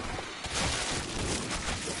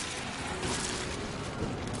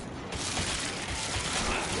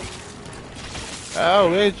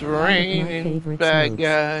 Oh, it's One of my raining, favorite bad smokes,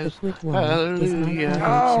 guys. the quick one, is my Hallelujah. favorite.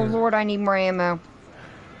 Oh, Sure. Lord, I need more ammo.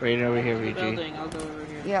 Right over here, The VG. building, I'll go over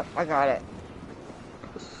here. Yep, I got it.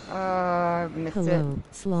 Missed it. Hello,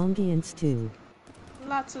 Slongy and Stew.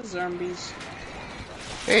 Lots of zombies.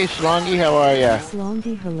 Hey, Slongy, how are ya?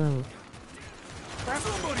 Slongy, hello.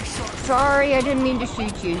 Sorry, I didn't mean to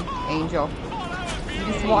shoot you, Angel. You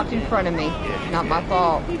just walked in front of me. Not my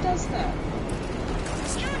fault. Who does that?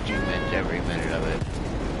 You meant every minute of it.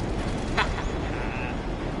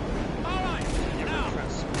 Alright, now,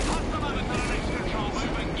 pass them over to the next control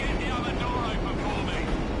booth and get the other door open for me.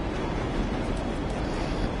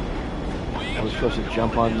 I was supposed to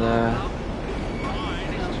jump on the...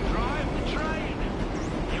 Mine is to drive the train.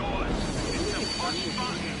 Yours is to push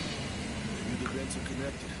buttons. The vents are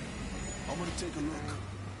connected. I'm gonna take a look.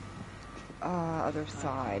 Other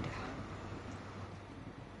side.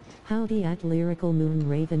 Howdy at Lyrical Moon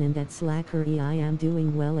Raven and at Slacker E. I am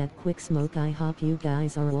doing well at Quick Smoke. I hope you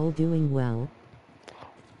guys are all doing well.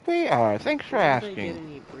 We are, thanks for Did they get asking.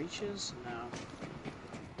 any breaches? No.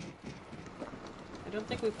 I don't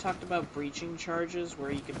think we've talked about breaching charges, where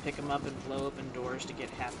you can pick them up and blow open doors to get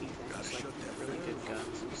happy things, like really good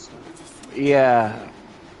guns and stuff. Yeah.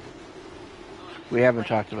 We haven't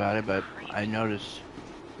talked about it, but I noticed...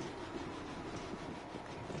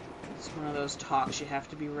 It's one of those talks you have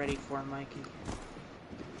to be ready for, Mikey.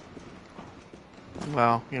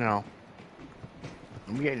 Well, you know...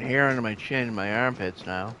 I'm getting hair under my chin and my armpits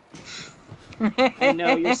now. I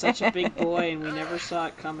know, you're such a big boy, and we never saw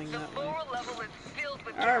it coming that way.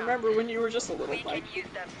 I remember when you were just a little bite. Use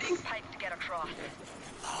that big pipe to get across.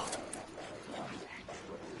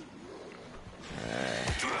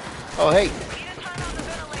 Oh, hey. We need to turn on the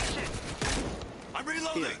ventilation. I'm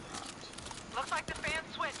reloading. Looks like the fan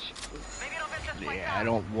switch. Maybe it'll get this place Yeah, out. I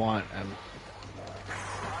don't want.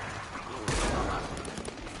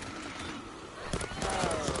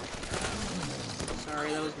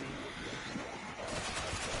 Sorry, that was me.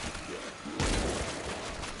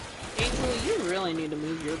 Angel, you really need to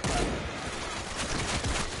move your butt.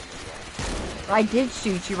 I did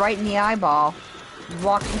shoot you right in the eyeball. You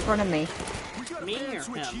walked in front of me. Me or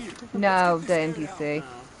him? No, the NPC. Oh,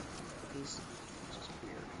 he's just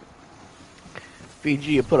weird.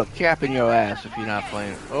 Fiji, you put a cap in your ass if you're not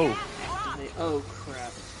playing. Oh. Oh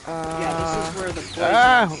crap. Yeah, this is where the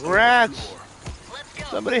poison is. Rats!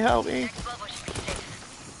 Somebody help me. I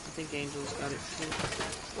think Angel's got it too.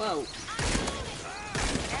 Whoa.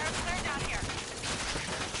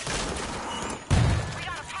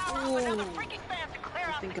 Ooh.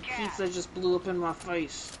 I think a pizza just blew up in my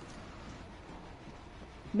face.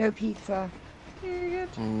 No pizza.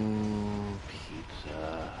 Pizza.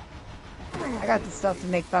 I got the stuff to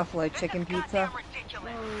make buffalo chicken pizza.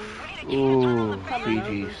 Ooh,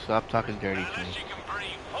 Fiji, stop talking dirty to me.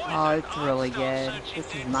 Oh, it's really good.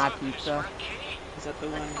 This is my pizza. Is that the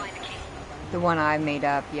one? The one I made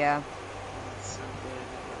up, yeah. So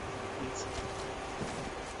good. Pizza.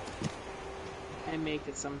 I make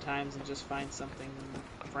it sometimes and just find something in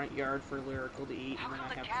the front yard for Lyrical to eat, and then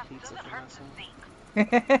I have the pizza for myself. I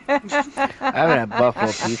haven't had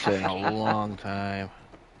buffalo pizza in a long time.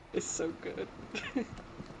 It's so good.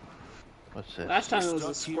 What's this? Last time it was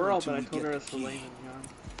a squirrel, but I told her to fillet him.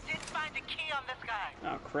 Didn't find the key on this guy.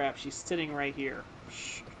 Oh crap, she's sitting right here.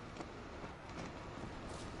 Shh.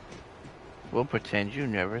 We'll pretend you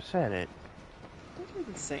never said it. I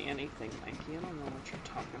didn't say anything, Mikey. I don't know what you're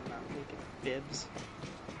talking about, making bibs.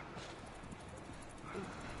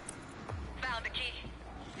 Found the key.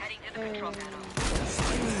 Heading to the control panel.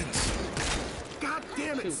 Silence! God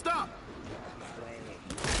damn it! Stop!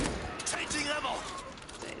 Changing level.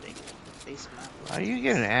 They smell. Why do you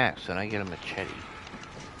get an axe and I get a machete?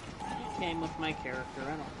 Came with my character.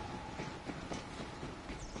 I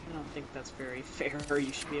don't think that's very fair.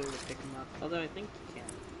 You should be able to pick them up. Although I think you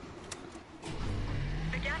can.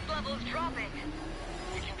 The gas level is dropping.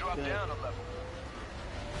 We can drop Good. down a level.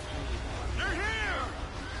 They're here!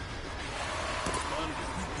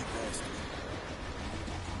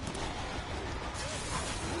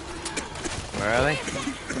 Where are they?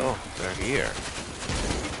 Oh, they're here.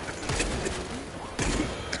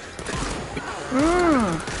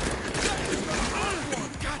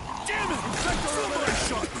 God damn it! Somebody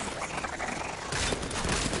shot me!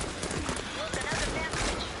 Look, another fan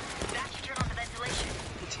switch. That should turn on the ventilation.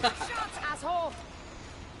 Shots, asshole!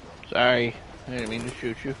 Sorry, I didn't mean to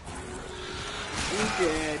shoot you. You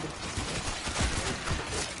did.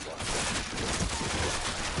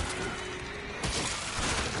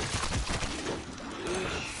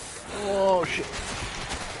 Oh shit.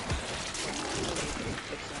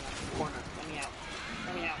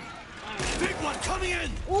 Big one coming in!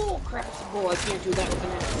 Oh crap! Oh, I can't do that with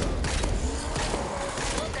an axe.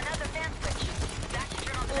 Look, another fan switch. That should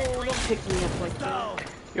turn on the Oh, don't ventilation. pick me up like that.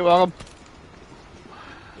 You're welcome.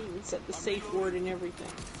 You even said the safe word and everything.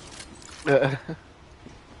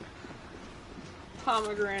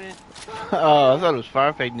 Pomegranate. Oh, I thought it was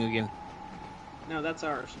Farfig Nugan. No, that's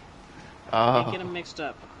ours. Oh. Can't get them mixed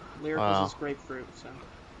up. Lyricals Wow. is grapefruit, so.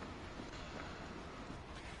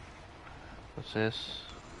 What's this?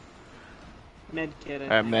 Med kit, I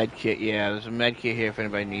Alright, think. med kit. Yeah, there's a med kit here if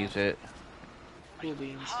anybody needs it. Cool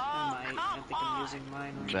beans. I might. I think I'm using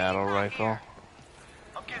mine right now. Battle rifle.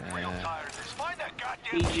 I'm getting real tired of this. Find that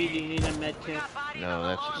goddamn PG, do you need a med kit? No,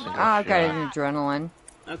 that's a single I've got shot. an adrenaline.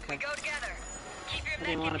 Okay. Go together. Keep your I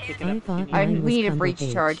didn't want to pick it I up. thought if you I need it. We need a was breach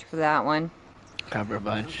Cumberbatch. charge for that one. Cover a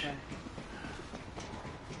bunch. Okay.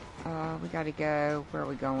 We gotta go. Where are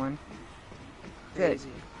we going? Good.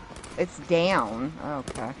 Crazy. It's down.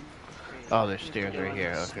 Okay. Oh, there's stairs right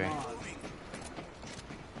here. Okay. Smog.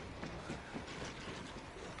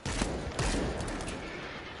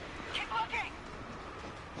 Keep looking.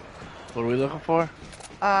 What are we looking for?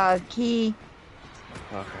 Key.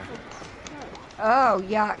 Okay. Oh,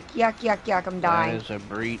 yuck, yuck, yuck, yuck. I'm That dying. is a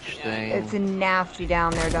breach thing. It's a nasty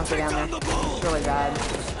down there. Don't go down there. It's really bad.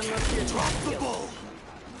 Drop the bull!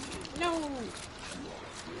 No!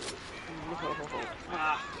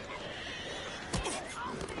 Ah,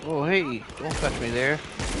 Oh, hey, don't touch me there.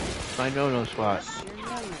 My no-no spot. you're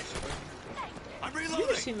nice. I'm You were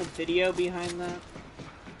reloading! seen the video behind that?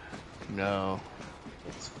 No.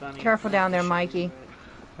 It's funny. Careful down there, Mikey.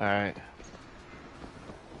 Alright.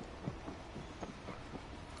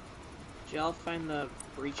 Did y'all find the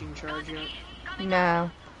breaching charge yet?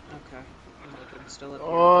 No. Okay. I'm still up here.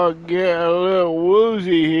 Oh, get a little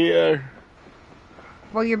woozy here.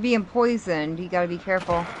 Well, you're being poisoned. You gotta be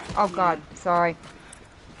careful. Oh, God. Sorry.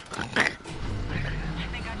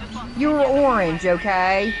 You were orange,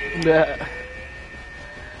 okay? Yeah.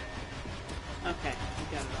 Okay, we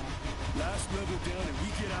got it all. Last level down and we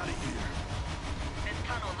get out of here. This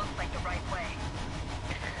tunnel looks like the right way.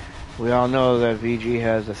 We all know that VG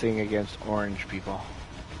has a thing against orange people.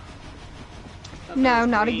 No,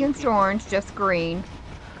 not against orange, just green.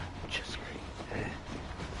 Just green.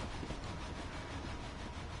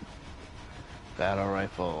 Battle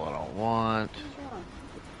rifle, I don't want.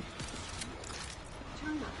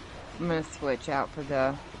 I'm gonna switch out for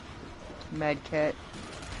the med kit.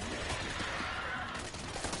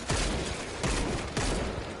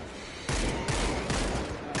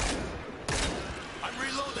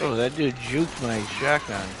 Oh, that dude juked my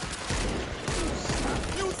shotgun.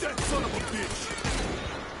 Use that son of a bitch!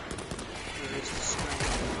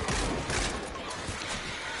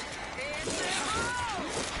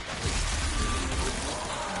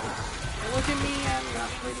 Look at me, I'm not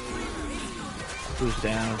pretty. Who's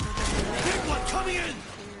down? Big one coming in!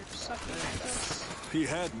 He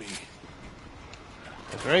had me.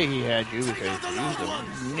 That's right, he had you because he's a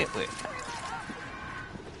nitwit.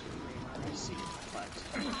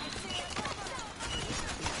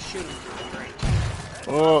 Shoot him.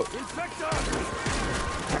 Oh, Infector!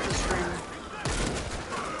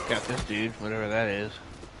 got this dude, whatever that is.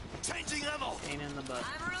 Changing ammo! Pain in the butt.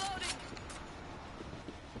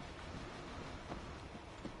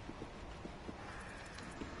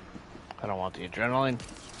 I don't want the adrenaline.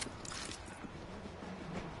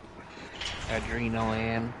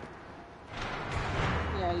 Adrenaline.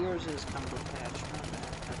 Yeah, yours is combo patch.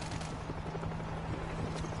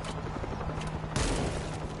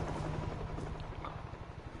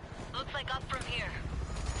 Looks like up from here.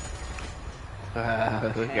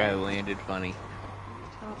 This guy landed funny.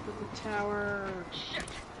 Top of the tower.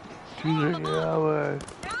 To the tower.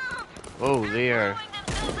 Oh, there.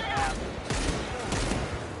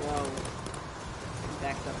 Whoa.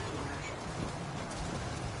 Backed up too much.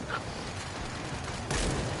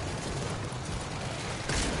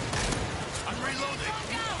 I'm reloading!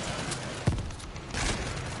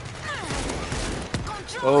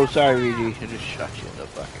 Oh, sorry, VG. I just shot you in the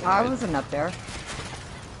fucking I head. wasn't up there.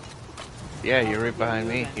 Yeah, you're right behind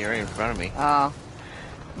me. You're right in front of me. Oh.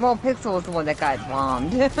 Well, Pixel was the one that got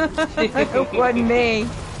bombed. It wasn't me.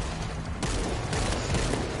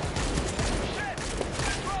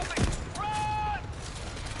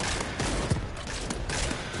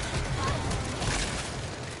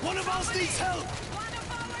 One of us needs help!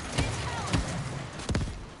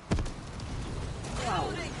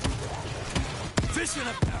 Fish in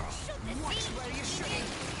a barrel!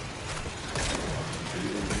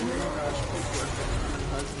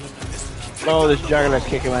 Oh, this juggernaut's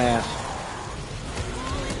kicking my ass.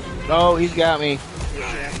 Oh, he's got me.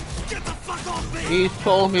 Get the fuck off me! He's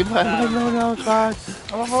pulling me by my no, God.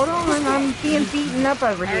 Oh, hold on. I'm being beaten up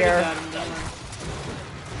over here. Got him, don't worry.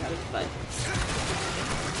 Got his butt.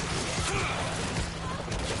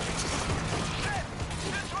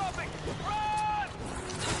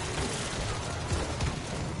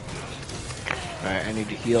 Alright, I need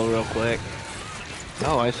to heal real quick.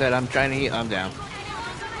 No, I said I'm trying to heal. I'm down.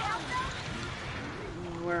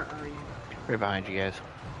 Where are you? Right behind you guys.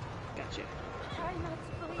 Gotcha.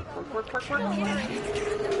 Work.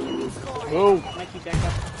 Oh! Mikey, back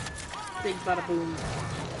up. Big bada boom.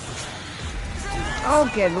 Oh,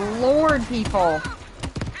 good lord, people.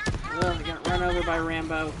 Ugh, I got run over by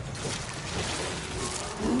Rambo.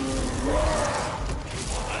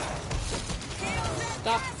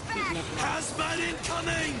 Stop beating up me. Hazmat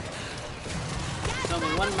incoming! There's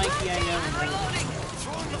only one Mikey I know.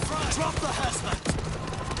 Throwing the front! Drop the hazmat!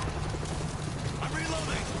 I'm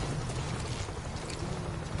reloading!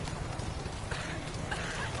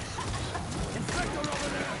 Infector over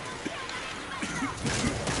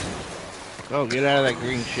there! Oh, get out of that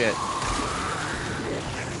green shit.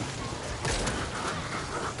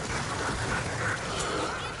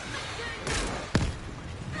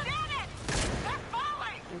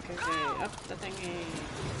 Okay, up the thingy.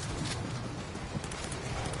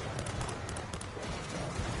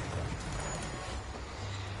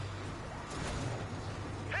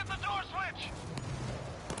 Hit the door switch!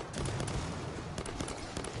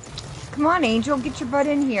 Come on, Angel. Get your butt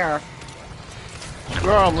in here.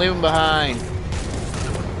 Screw him, leave him behind.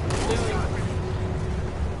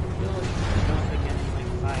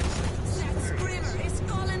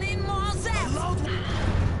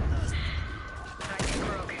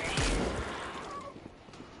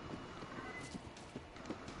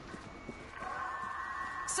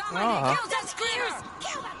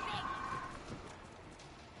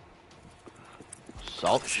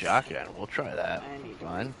 assault shotgun. We'll try that.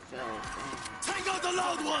 Fun. Take out the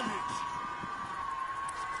loud one.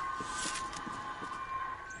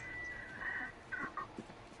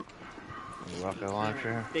 Rocket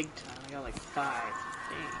launcher. Big time. I got like 5.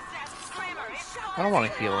 Dang. I don't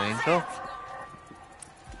want to kill Angel.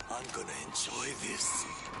 I'm gonna enjoy this.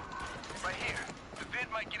 Right here. The vid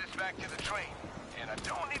might get us back to the train. And I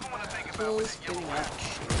don't even want to think about what that yellow hat.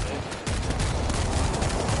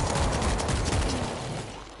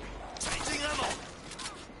 Changing ammo.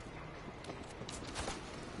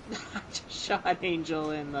 I just shot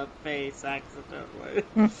Angel in the face accidentally.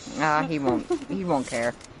 He won't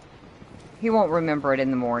care. He won't remember it in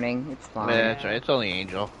the morning. It's fine. Yeah, that's right. It's only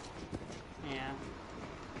Angel. Yeah.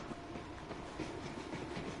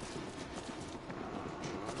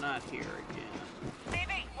 Oh, not here again.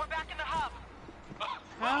 Baby, we're back in the hub.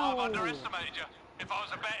 I've underestimated you. If I was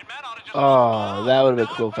a betting man, I'd have just... Oh, that would have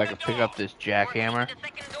been cool if I could pick up this jackhammer.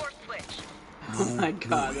 Oh my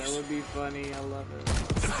god, that would be funny. I love it.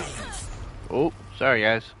 Oh, sorry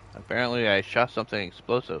guys. Apparently I shot something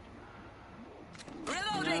explosive.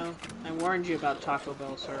 No, I warned you about Taco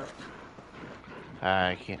Bell, sir.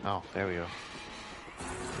 I can't. Oh, there we go.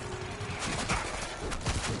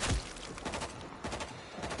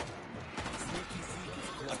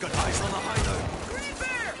 I've got eyes on the hideout. Green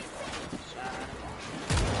bear!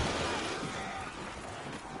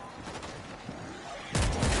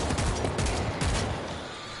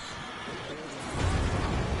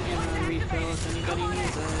 Refill if anybody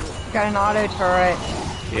needs it. Got an auto turret.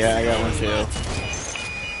 Yeah, I got one too.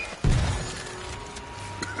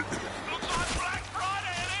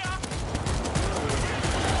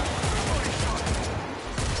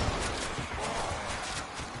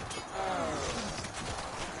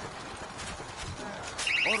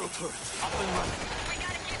 Auto turret. Up and running. We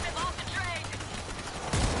gotta keep them off the train.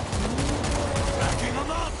 Backing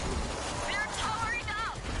them up. They're towering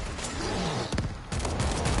up.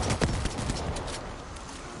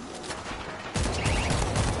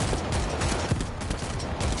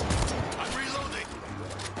 I'm reloading.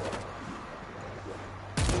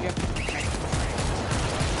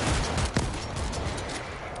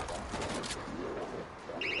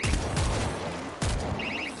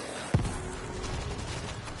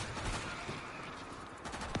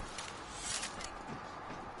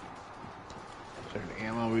 Is there an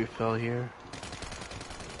ammo refill here?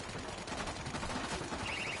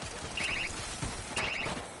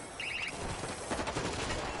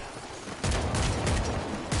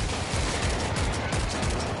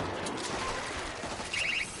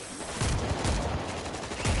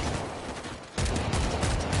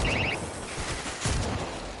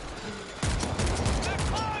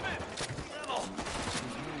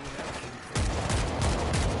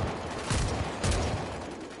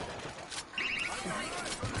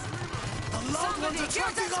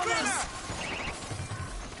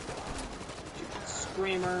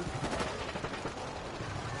 Screamer.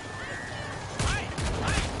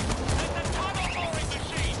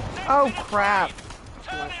 Oh crap.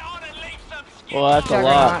 Well, that's a Juggernaut.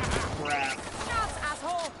 lot. Crap. Shots,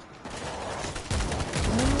 asshole!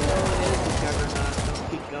 Oh, it is a juggernaut. Don't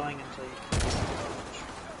keep going until you...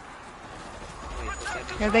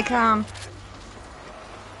 Wait, Here they come.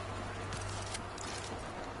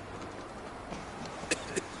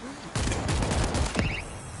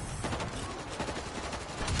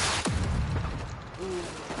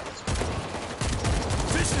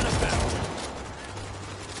 Fish in a barrel.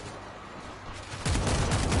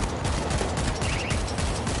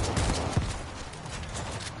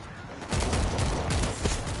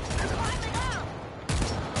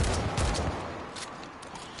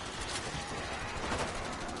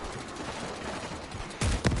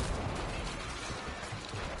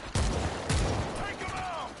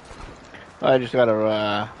 I just got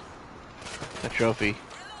a trophy.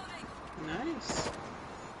 Nice.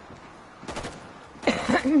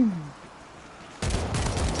 I'm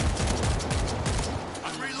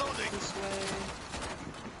reloading. This way.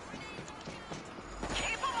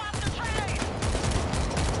 Keep them off the train!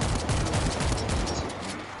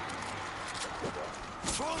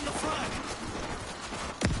 Throwing the flag.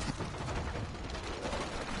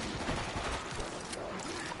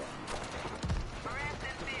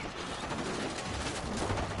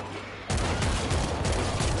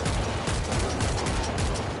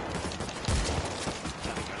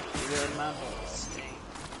 Reload my bullets. Dang.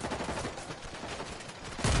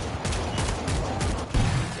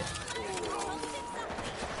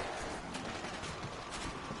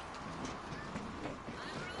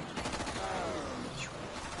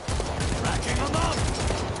 Backing them up.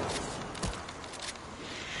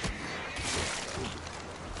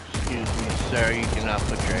 sir. You cannot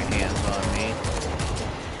put your hands on me.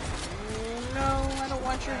 No, I don't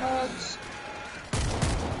want your hugs.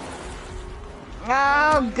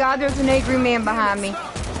 Oh God, there's an angry man behind me.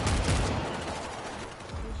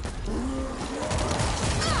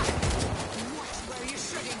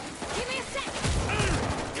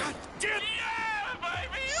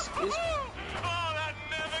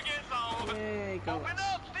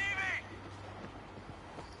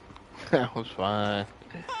 That was fun.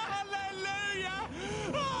 Hallelujah!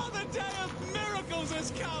 Oh, the day of miracles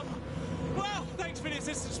has come! Well, thanks for the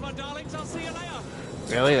assistance, my darlings. I'll see you later.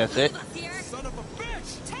 Really? That's it? Son of a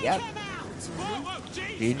bitch! Take Yep. him out! Whoa, whoa,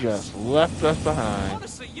 jeez! He just left us behind.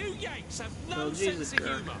 Honestly, you Yanks have no sense of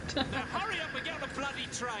humour. Now hurry up and get on the bloody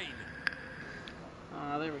train.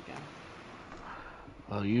 Ah, there we go.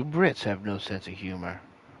 Well, you Brits have no sense of humor.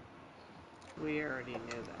 We already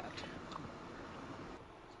knew that.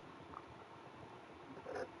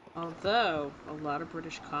 Although, a lot of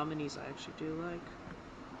British comedies I actually do like.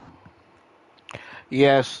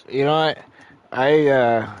 Yes, you know what?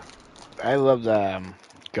 I love the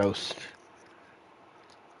Ghost.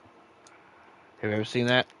 Have you ever seen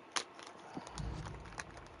that?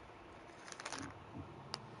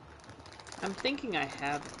 I'm thinking I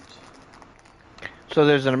haven't. So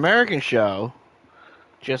there's an American show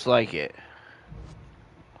just like it.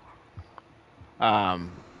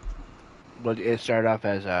 But it started off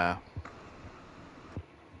as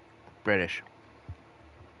British.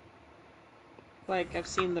 Like, I've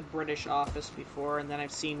seen The British Office before, and then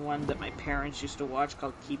I've seen one that my parents used to watch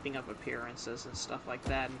called Keeping Up Appearances and stuff like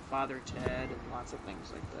that, and Father Ted, and lots of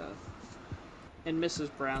things like that. And Mrs.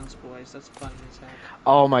 Brown's Boys, that's funny as heck.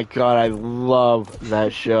 Oh my god, I love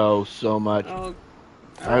that show so much. Oh,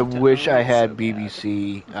 I wish I had so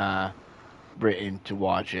BBC Britain to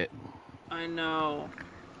watch it. I know.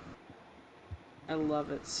 I love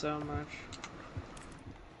it so much.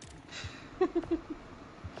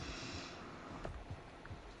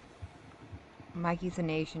 Mikey's an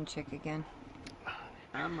Asian chick again.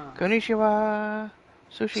 Konnichiwa,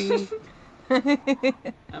 sushi.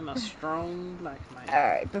 I'm a strong black man.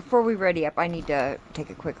 Alright, before we ready up, I need to take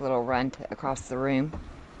a quick little run across the room.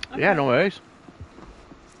 Okay. Yeah, no worries.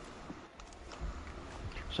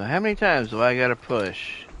 So how many times do I gotta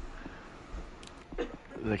push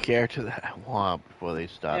the character that I want before they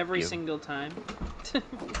stop? Every single time.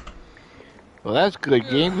 Well, that's good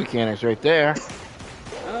game mechanics right there.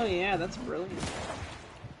 Oh yeah, that's brilliant.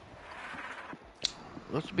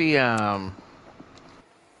 Let's be Why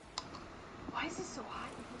is it so hot?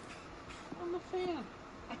 On the fan.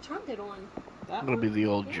 I turned it on. That gonna be the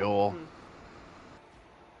old Joel.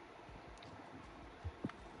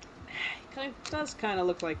 It does kind of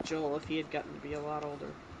look like Joel if he had gotten to be a lot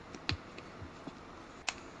older.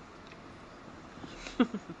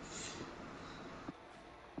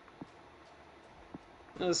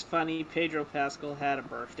 It was funny, Pedro Pascal had a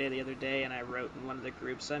birthday the other day, and I wrote in one of the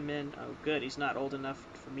groups I'm in, oh good, he's not old enough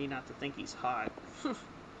for me not to think he's hot.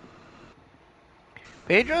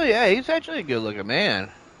 Pedro, yeah, he's actually a good-looking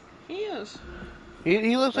man. He is.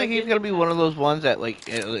 He looks like he's gonna be one of those ones that, like,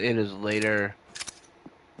 in his later...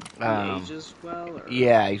 he ages well? Or...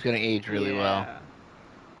 Yeah, he's gonna age really well.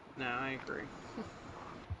 No, I agree.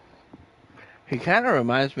 He kind of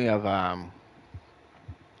reminds me of,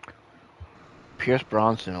 Pierce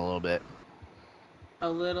Bronson a little bit. A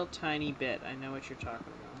little tiny bit. I know what you're talking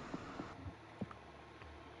about.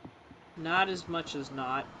 Not as much as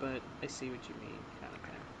not, but I see what you mean, kind of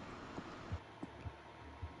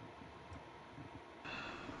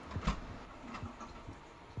thing.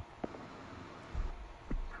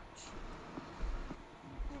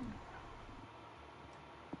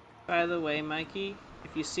 By the way, Mikey,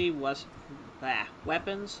 if you see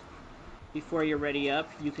weapons before you're ready up,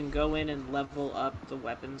 you can go in and level up the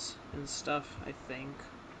weapons and stuff, I think.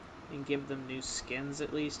 And give them new skins,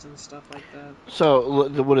 at least, and stuff like that. So,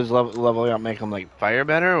 what does leveling up make them, like, fire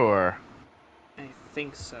better, or...? I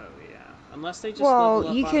think so, yeah. Unless they just well,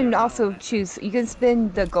 level up you on can their also own, choose. You can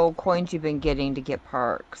spend the gold coins you've been getting to get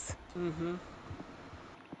perks. Mm-hmm.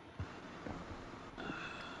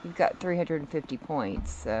 You've got 350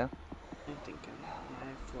 points, so... I think I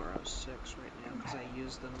have 406 right now, because I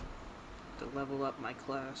use them to level up my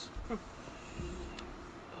class.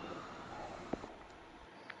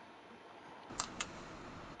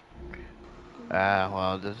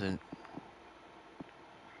 Well, it doesn't...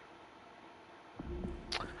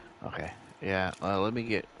 Okay, yeah, let me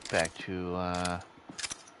get back to,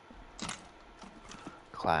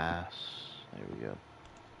 class. There we go.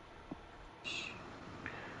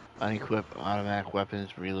 Unequip automatic weapons,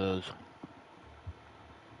 reloads.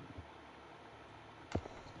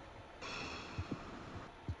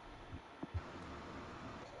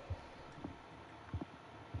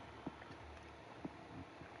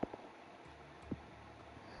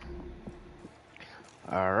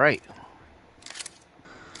 All right.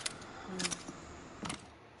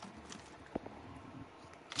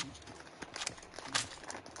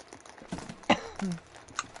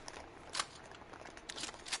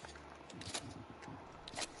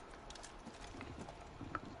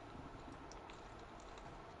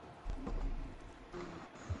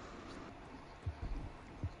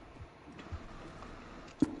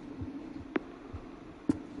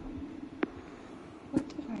 What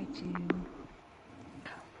did I do?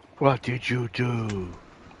 What did you do?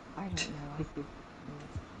 I don't know.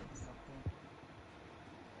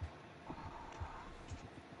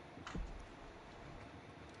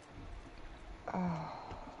 Oh.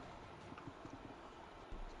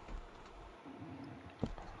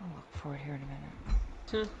 I'll look for it here in a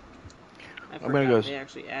minute. I forgot they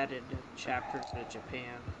actually added chapters to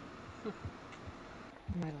Japan. I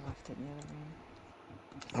might have left it in the other room.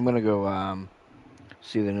 I'm gonna go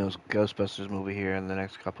see the new Ghostbusters movie here in the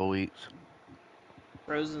next couple weeks.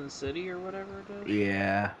 Frozen City or whatever it is?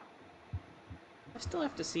 Yeah. I still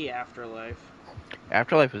have to see Afterlife.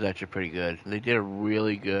 Afterlife was actually pretty good. They did a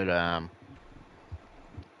really good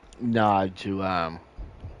nod to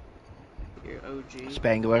Your OG.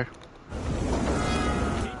 Spangler.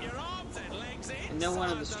 I know one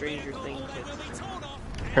of the Stranger Things kids.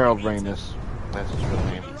 Harold Ramis. That's his real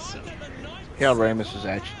name. Harold Ramis is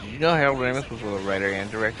actually... Did you know Harold Ramis was a writer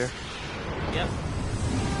and director? Yep.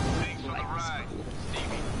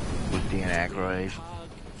 With Dan Aykroyd.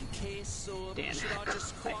 Dan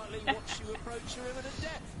Aykroyd.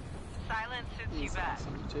 Silence suits you best.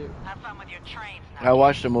 Have fun with your trains now. I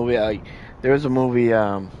watched a movie. There was a movie,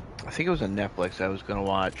 I think it was on Netflix I was going to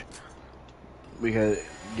watch. Because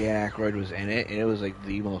Dan Aykroyd was in it. And it was like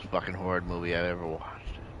the most fucking horrid movie I've ever watched.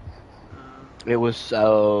 It was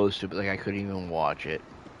so stupid. Like, I couldn't even watch it.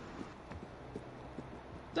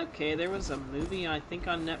 It's okay. There was a movie, I think,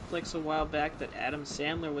 on Netflix a while back that Adam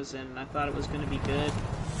Sandler was in, and I thought it was going to be good.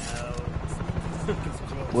 No.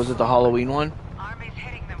 Was it the Halloween one? Army's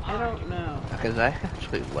hitting them I don't know. Because I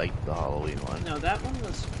actually liked the Halloween one. No, that one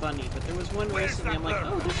was funny, but there was one recently I'm like,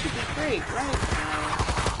 oh, this would be great, right?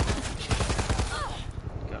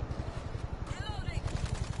 Go.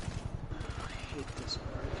 I hate this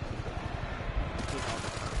part.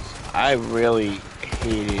 I really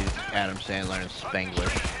hated Adam Sandler and Spangler.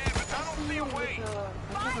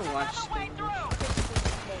 I've never watched Spangler.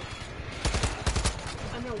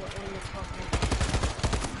 I know what one you're talking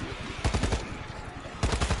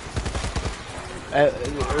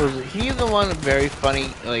about. Was he the one very funny,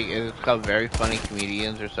 like, it's called Very Funny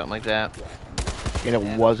Comedians or something like that? And it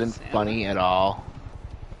wasn't funny at all?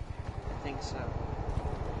 I think so.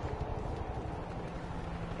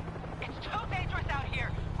 It's too dangerous out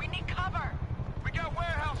here. We need cover. We got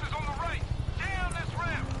warehouses on the right. Down this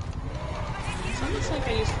ramp. Sounds like I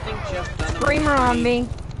used to think Jeff Dunham Screamer on me.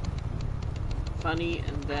 funny,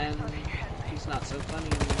 and then he's not so funny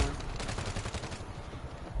anymore.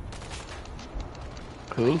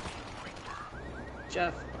 Who?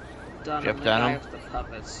 Jeff Dunham, Jeff the Dunham? guy with the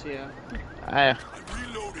puppets, yeah.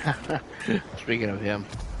 Speaking of him,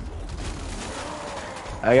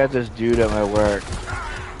 I got this dude at my work.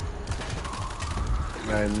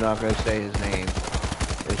 I'm not gonna say his name,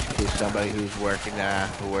 just in case somebody who's working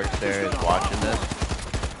who works there is watching this.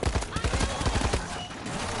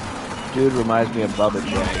 Dude reminds me of Bubba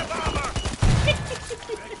J.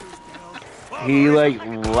 He like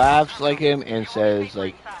laughs like him and says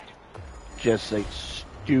like just like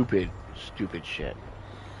stupid shit.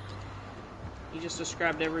 You just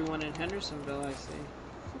described everyone in Hendersonville, I see.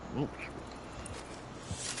 Oops.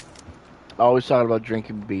 Always talking about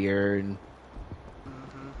drinking beer and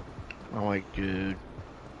I'm like, dude.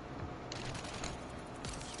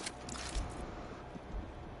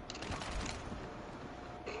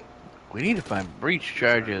 We need to find breach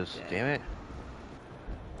charges, damn it.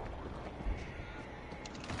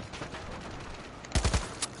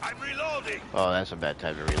 I'm reloading. Oh, that's a bad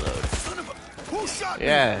time to reload. Son of a... Who shot me?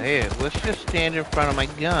 Yeah, hey, let's just stand in front of my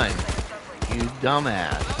gun. You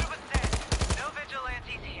dumbass. No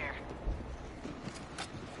vigilantes here.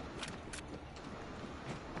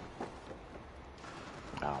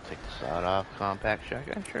 I'll take the sawed-off compact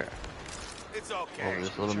shotgun, sure. It's okay. Oh,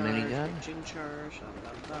 this little minigun. Charge.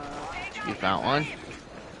 You found one?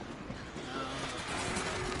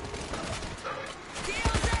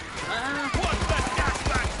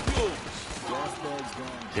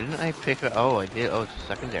 Didn't I pick it? Oh, I did. Oh, it's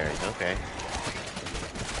secondary. Okay.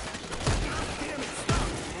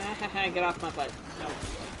 Get off my butt. No.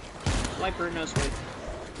 Wiper, no sweep.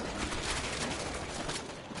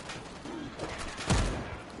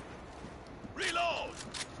 Reload.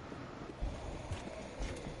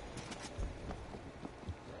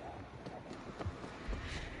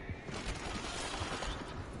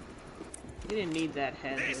 You didn't need that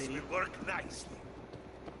head, lady.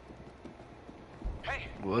 Hey,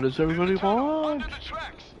 What does everybody want? under the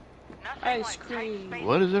tracks. Ice cream.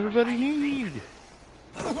 What does everybody need?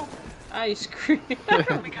 Ice cream.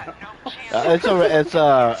 It's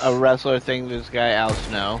a wrestler thing. This guy Al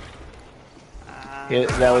Snow.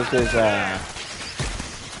 That was his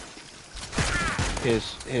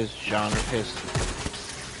genre, his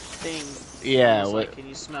thing. Yeah. Like, can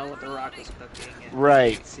you smell what the Rock is cooking? And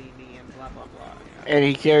right. You can see me and blah blah blah. Yeah. And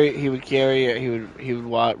he would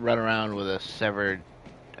run around with a severed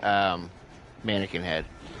mannequin head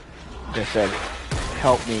that said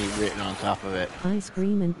 "Help me" written on top of it. Ice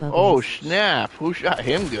cream and bubbles. Oh snap! Who shot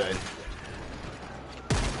him good?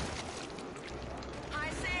 I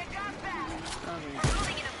say it got back. We're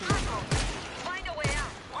moving in a circle. Find a way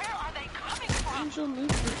out. Where are they coming from? Angel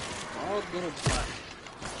Luther. All little butt.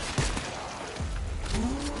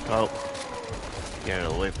 Oh,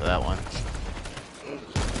 gotta wait for that one.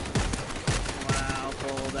 Wow,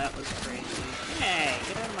 Bull, that was crazy. Hey,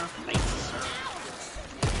 get out of my face, sir.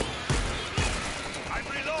 I'm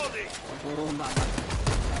reloading. Oh, mama.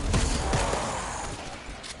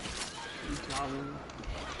 Darling.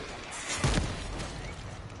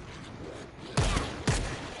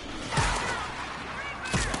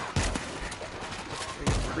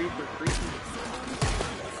 Creeper.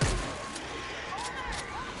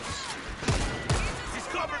 He's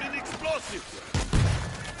covered in explosives.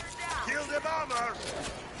 Kill the bomber.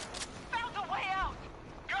 Found a way out.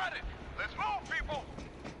 Got it. Let's move, people.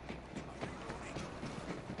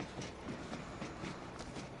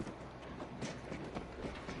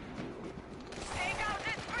 Take out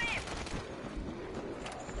this creep.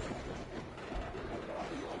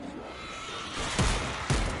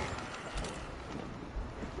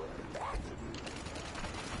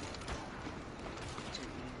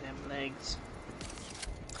 Them legs.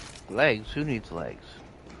 Legs? Who needs legs?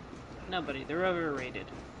 Nobody. They're overrated.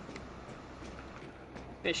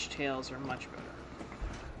 Fish tails are much better.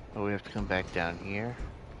 Oh, we have to come back down here.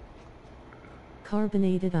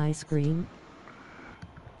 Carbonated ice cream.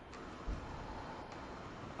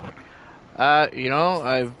 You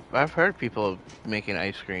know, I've heard people making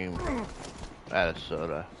ice cream out of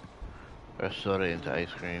soda, or soda into ice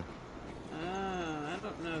cream. I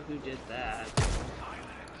don't know who did that.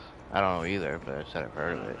 I don't know either, but I said I've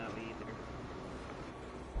heard of it. I don't know either.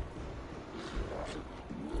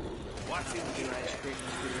 What's in Do here? ice cream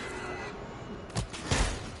and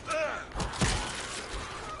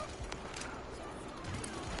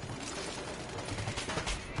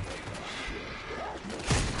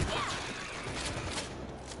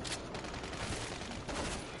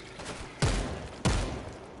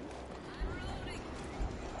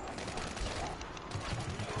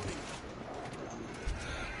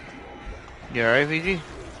You alright, VG?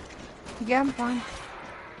 Yeah, I'm fine.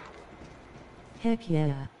 Heck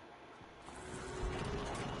yeah.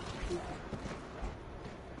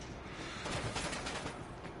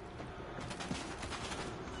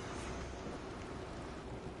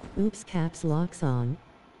 Oops, caps locks on.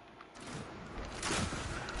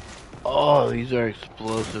 Oh, these are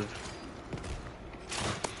explosive.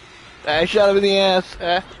 I shot him in the ass.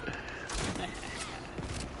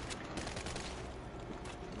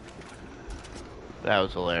 That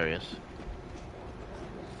was hilarious.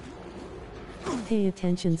 Pay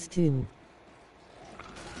attention, Stu.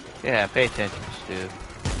 Yeah, pay attention, Stu.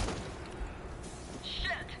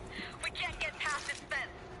 Shit! We can't get past this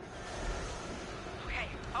fence.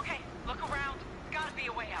 Okay. Look around. Gotta be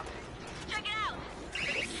a way out. Check it out.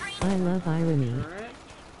 I love irony. Alright.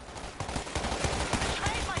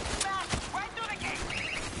 Train like fast right through the gate.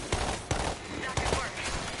 That could work.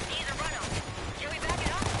 Either run 'em. Can we back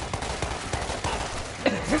it up?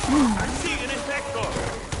 I see an infector.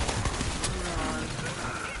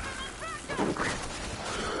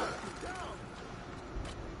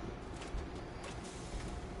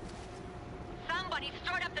 Somebody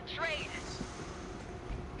start up the trade.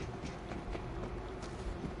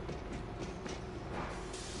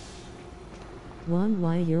 One,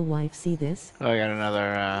 why your wife see this? Oh, I got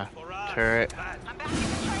another turret. I'm backing the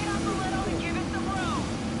train up a little to give it some room.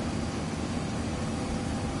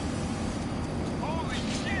 Holy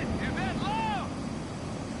shit! Is that loud?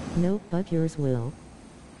 Nope, but yours will.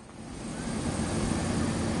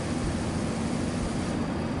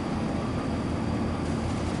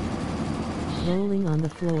 Rolling on the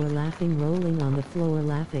floor laughing, rolling on the floor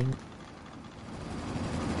laughing.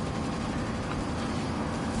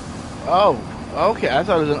 Oh, okay. I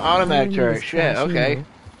thought it was an automatic Irony turret. is Shit, trash, okay. you know.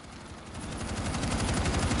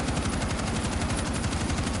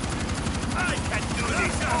 I can do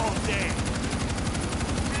this all day.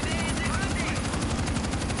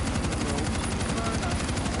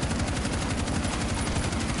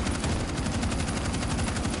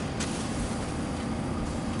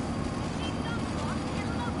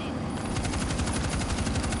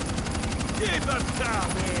 Keep them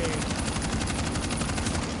coming!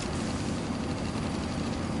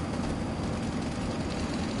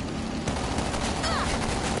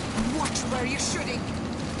 Watch where you're shooting.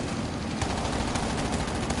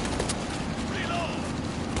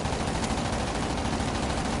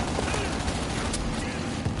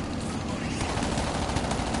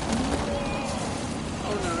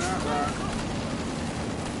 Oh no, not rock.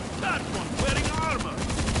 That one wearing armor!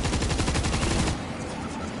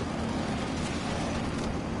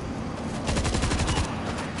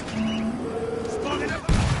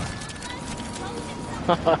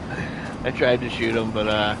 I tried to shoot him, but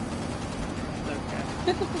Okay.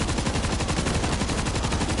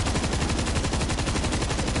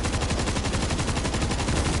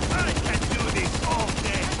 I can do this all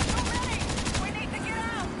day! We need to get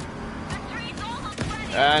out. The train's almost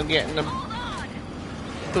ready. I'm getting the Hold on.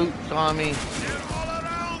 boots on me. They're all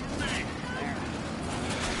around me!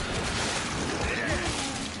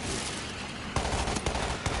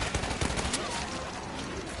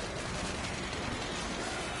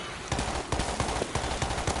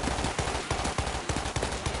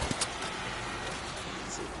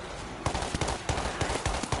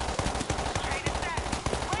 Train is set.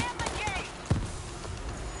 Slam the gate.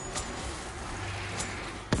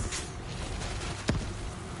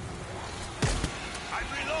 I'm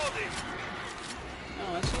reloading!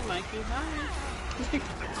 Oh, I see Mikey. Hi.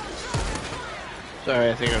 Sorry,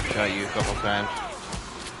 I think I've shot you a couple times.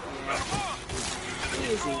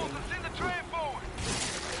 Easy. Send the train forward!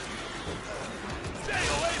 Stay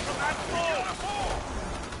away from that pole!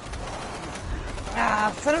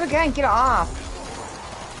 Ah, son of a gun, get off.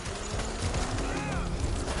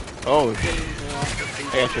 Oh, shit.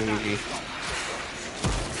 I got you, VG.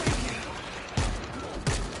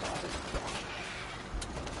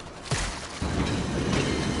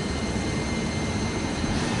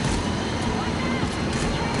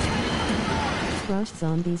 Crush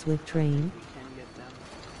zombies with train. We can get them.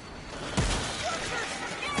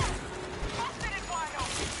 Busted it wide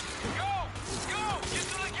open. Go! Go! Get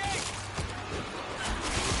to the gate!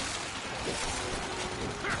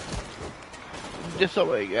 This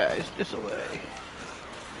away, guys. This away.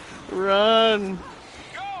 Run!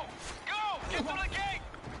 Go! Go! Get to the gate!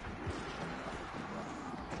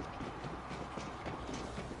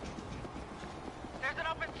 There's an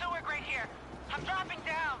open sewer grate here. I'm dropping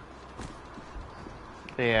down.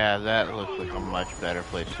 Yeah, that looks like a much better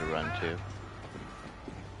place to run to.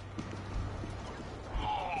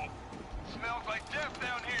 Oh, smells like death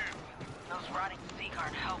down here. Those rotting feet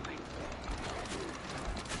aren't helping.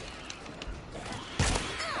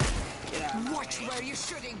 Get out. Watch where you're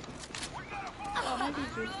shooting. Oh,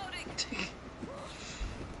 Reloading.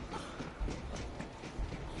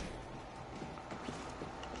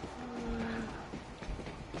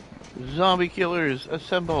 Zombie killers,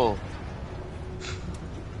 assemble!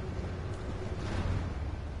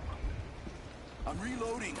 I'm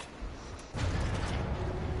reloading.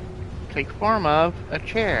 Take form of a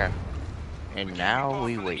chair. And now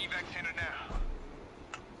we From the wait. evac center now.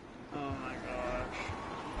 Oh my gosh.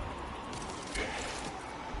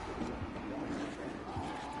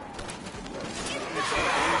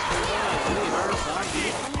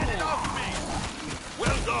 Get it off me!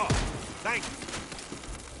 Well done! Thank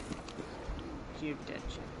you. You dead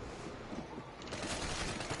shit.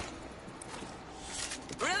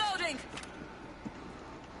 Reloading.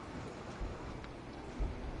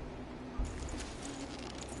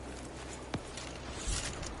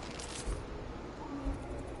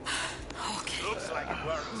 Okay. Looks like it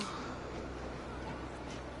works.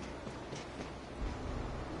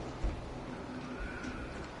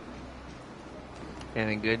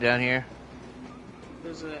 Anything good down here?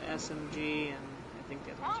 There's a SMG and I think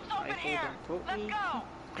that's Room's a open rifle. here. Don't quote Let's me. go.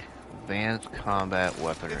 Advanced combat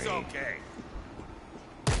weaponry. It's okay.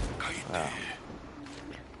 Wow.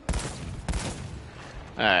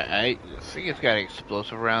 Alright, I think it's got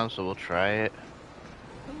explosive rounds, so we'll try it.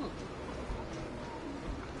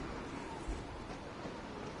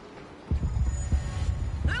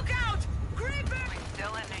 Look out! Creeper!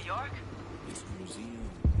 Still in New York? It's a museum,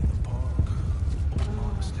 a park, a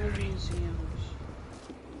monastery. Museums.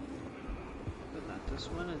 But not this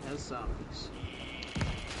one, it has zombies.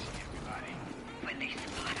 When they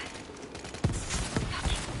spot us.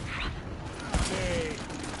 Hey,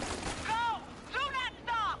 Go! Do not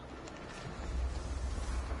stop!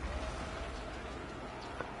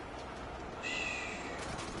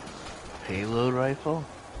 Payload rifle?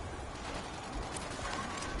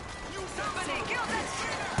 Somebody kill that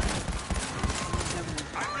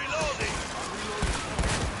I'm reloading.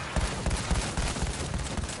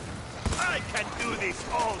 I can do this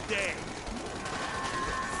all day.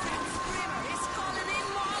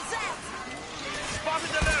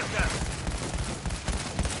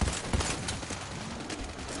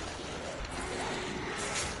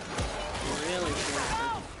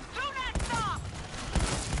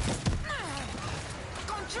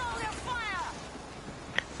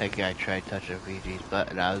 That guy tried touching VG's butt,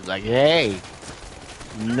 and I was like, hey!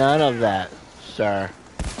 None of that, sir.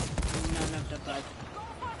 None of the butt.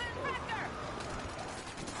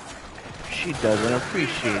 She doesn't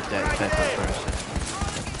appreciate that type of person.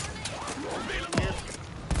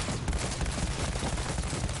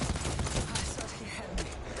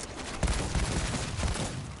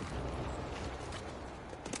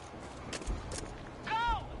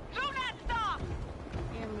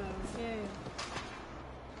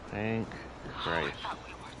 Thank Christ.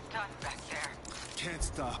 Can't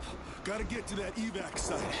stop. Gotta get to that evac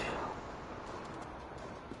site.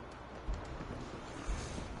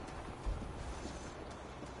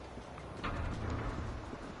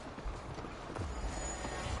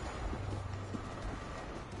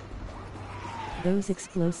 Those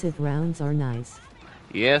explosive rounds are nice.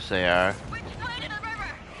 Yes, they are.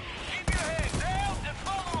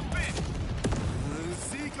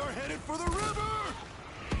 Zeke are headed for the river!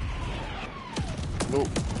 Oh.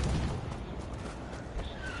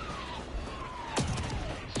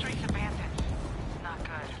 Streets abandoned. Not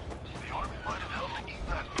good. The army might have held the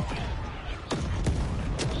evac point.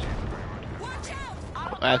 Watch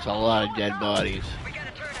out! That's a lot of dead bodies. We got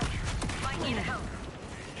a turn up here. Might need help.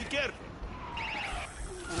 You get it.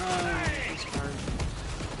 This part.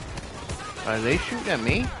 Are they shooting at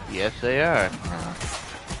me? Yes, they are.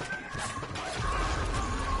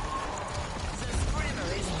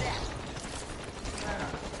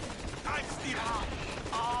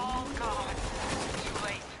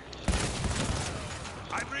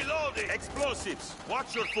 I'm reloading! Explosives!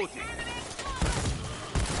 Watch your footing!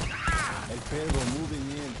 El perro moving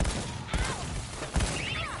in.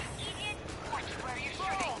 Where are you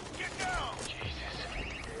shooting? Get down! Jesus.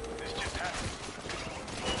 This just happened.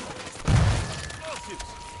 Explosives!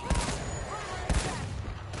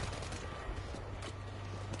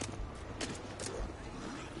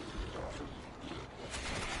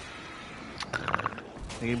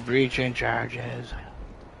 They breaching charges.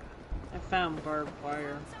 I found barbed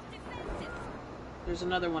wire. There's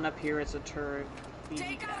another one up here. It's a turret.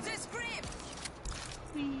 Take out this grip!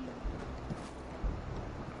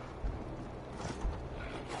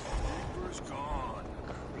 Reaper's gone.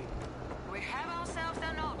 We have ourselves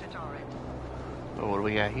an auto turret. Oh, what do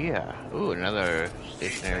we got here? Ooh, another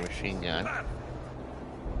stationary machine gun.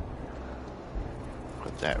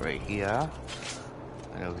 Put that right here.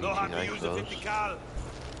 I know Know how VG to likes use a those. 50 cal?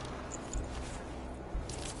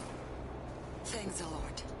 Thanks the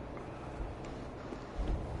Lord.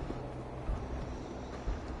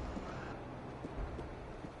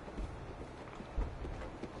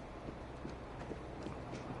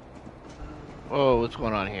 Whoa, what's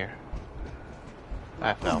going on here?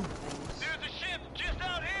 I fell. There's a ship just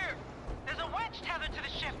out here. There's a winch tethered to the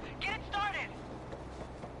ship. Get it started.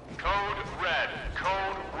 Code red.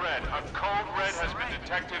 Code red. A code red has been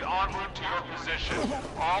detected en route to your position.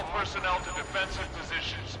 All personnel to defensive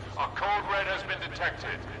positions. A code red has been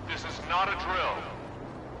detected. This is not a drill.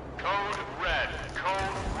 Code red.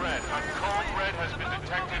 Code red. A code red has been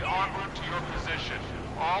detected en route to your position.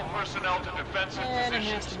 All personnel to defensive And it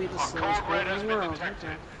has positions. to be the A slowest code red boat has in the been world. detected.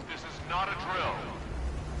 Okay. This is not a drill.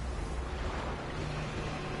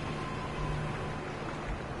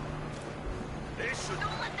 They should...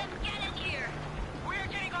 Don't let them get in here. We're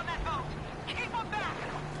getting on that boat. Keep them back.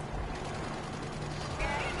 Get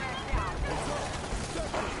back down.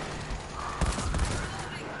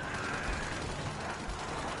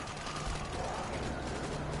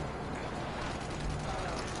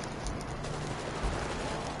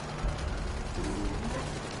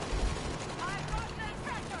 I've got the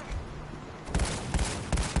infector.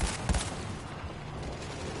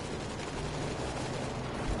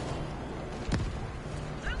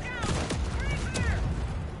 Look out! Reaper!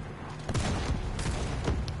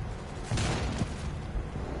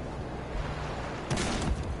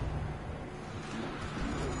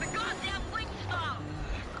 The goddamn wing stopped!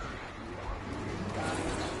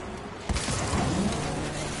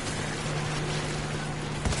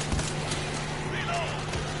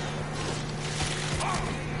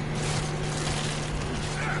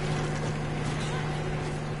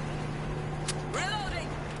 Reloading!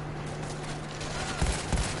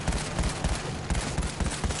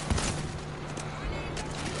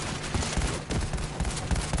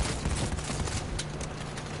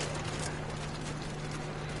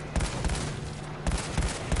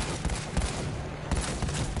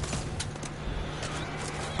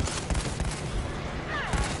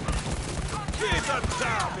 Get them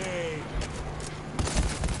down, me!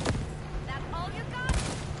 That's all you got?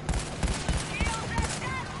 Shield that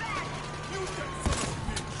back! Use that son of a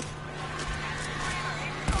bitch!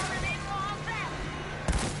 He's calling in all that!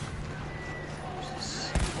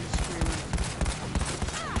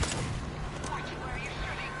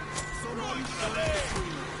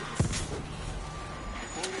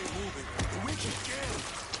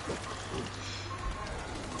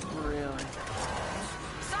 Really?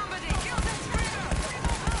 Somebody kill that screamer!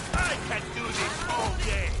 I can do this all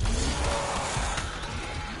day.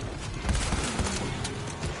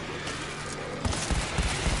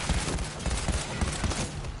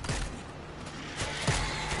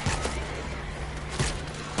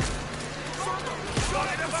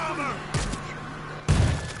 Solid of armor!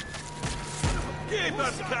 Keep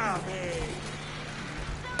us coming!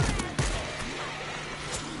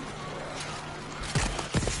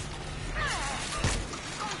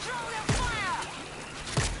 Control their fire!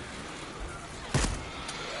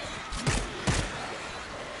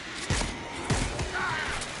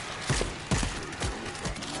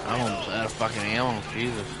 I'm almost out of fucking ammo.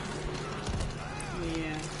 Jesus.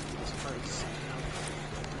 Yeah, it's hard to say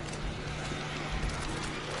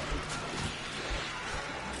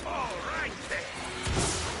All right then.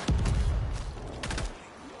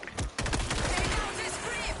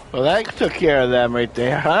 Well, that took care of them right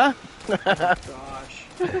there, huh? no. Gosh.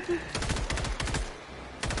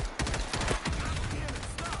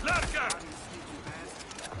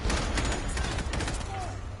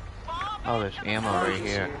 Oh, there's ammo right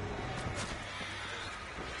here.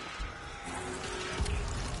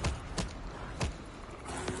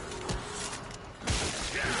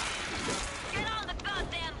 Get on the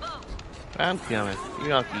goddamn boat! I'm coming. You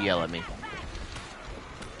don't have to yell at me.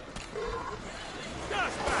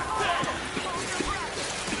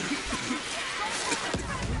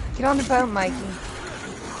 Get on the boat, Mikey.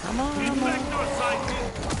 Come on, come on.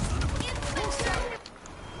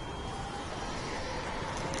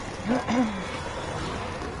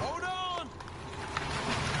 Hold on.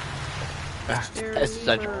 That's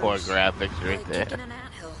such poor graphics right there.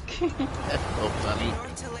 That's so funny.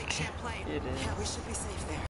 It is. We should be safe there.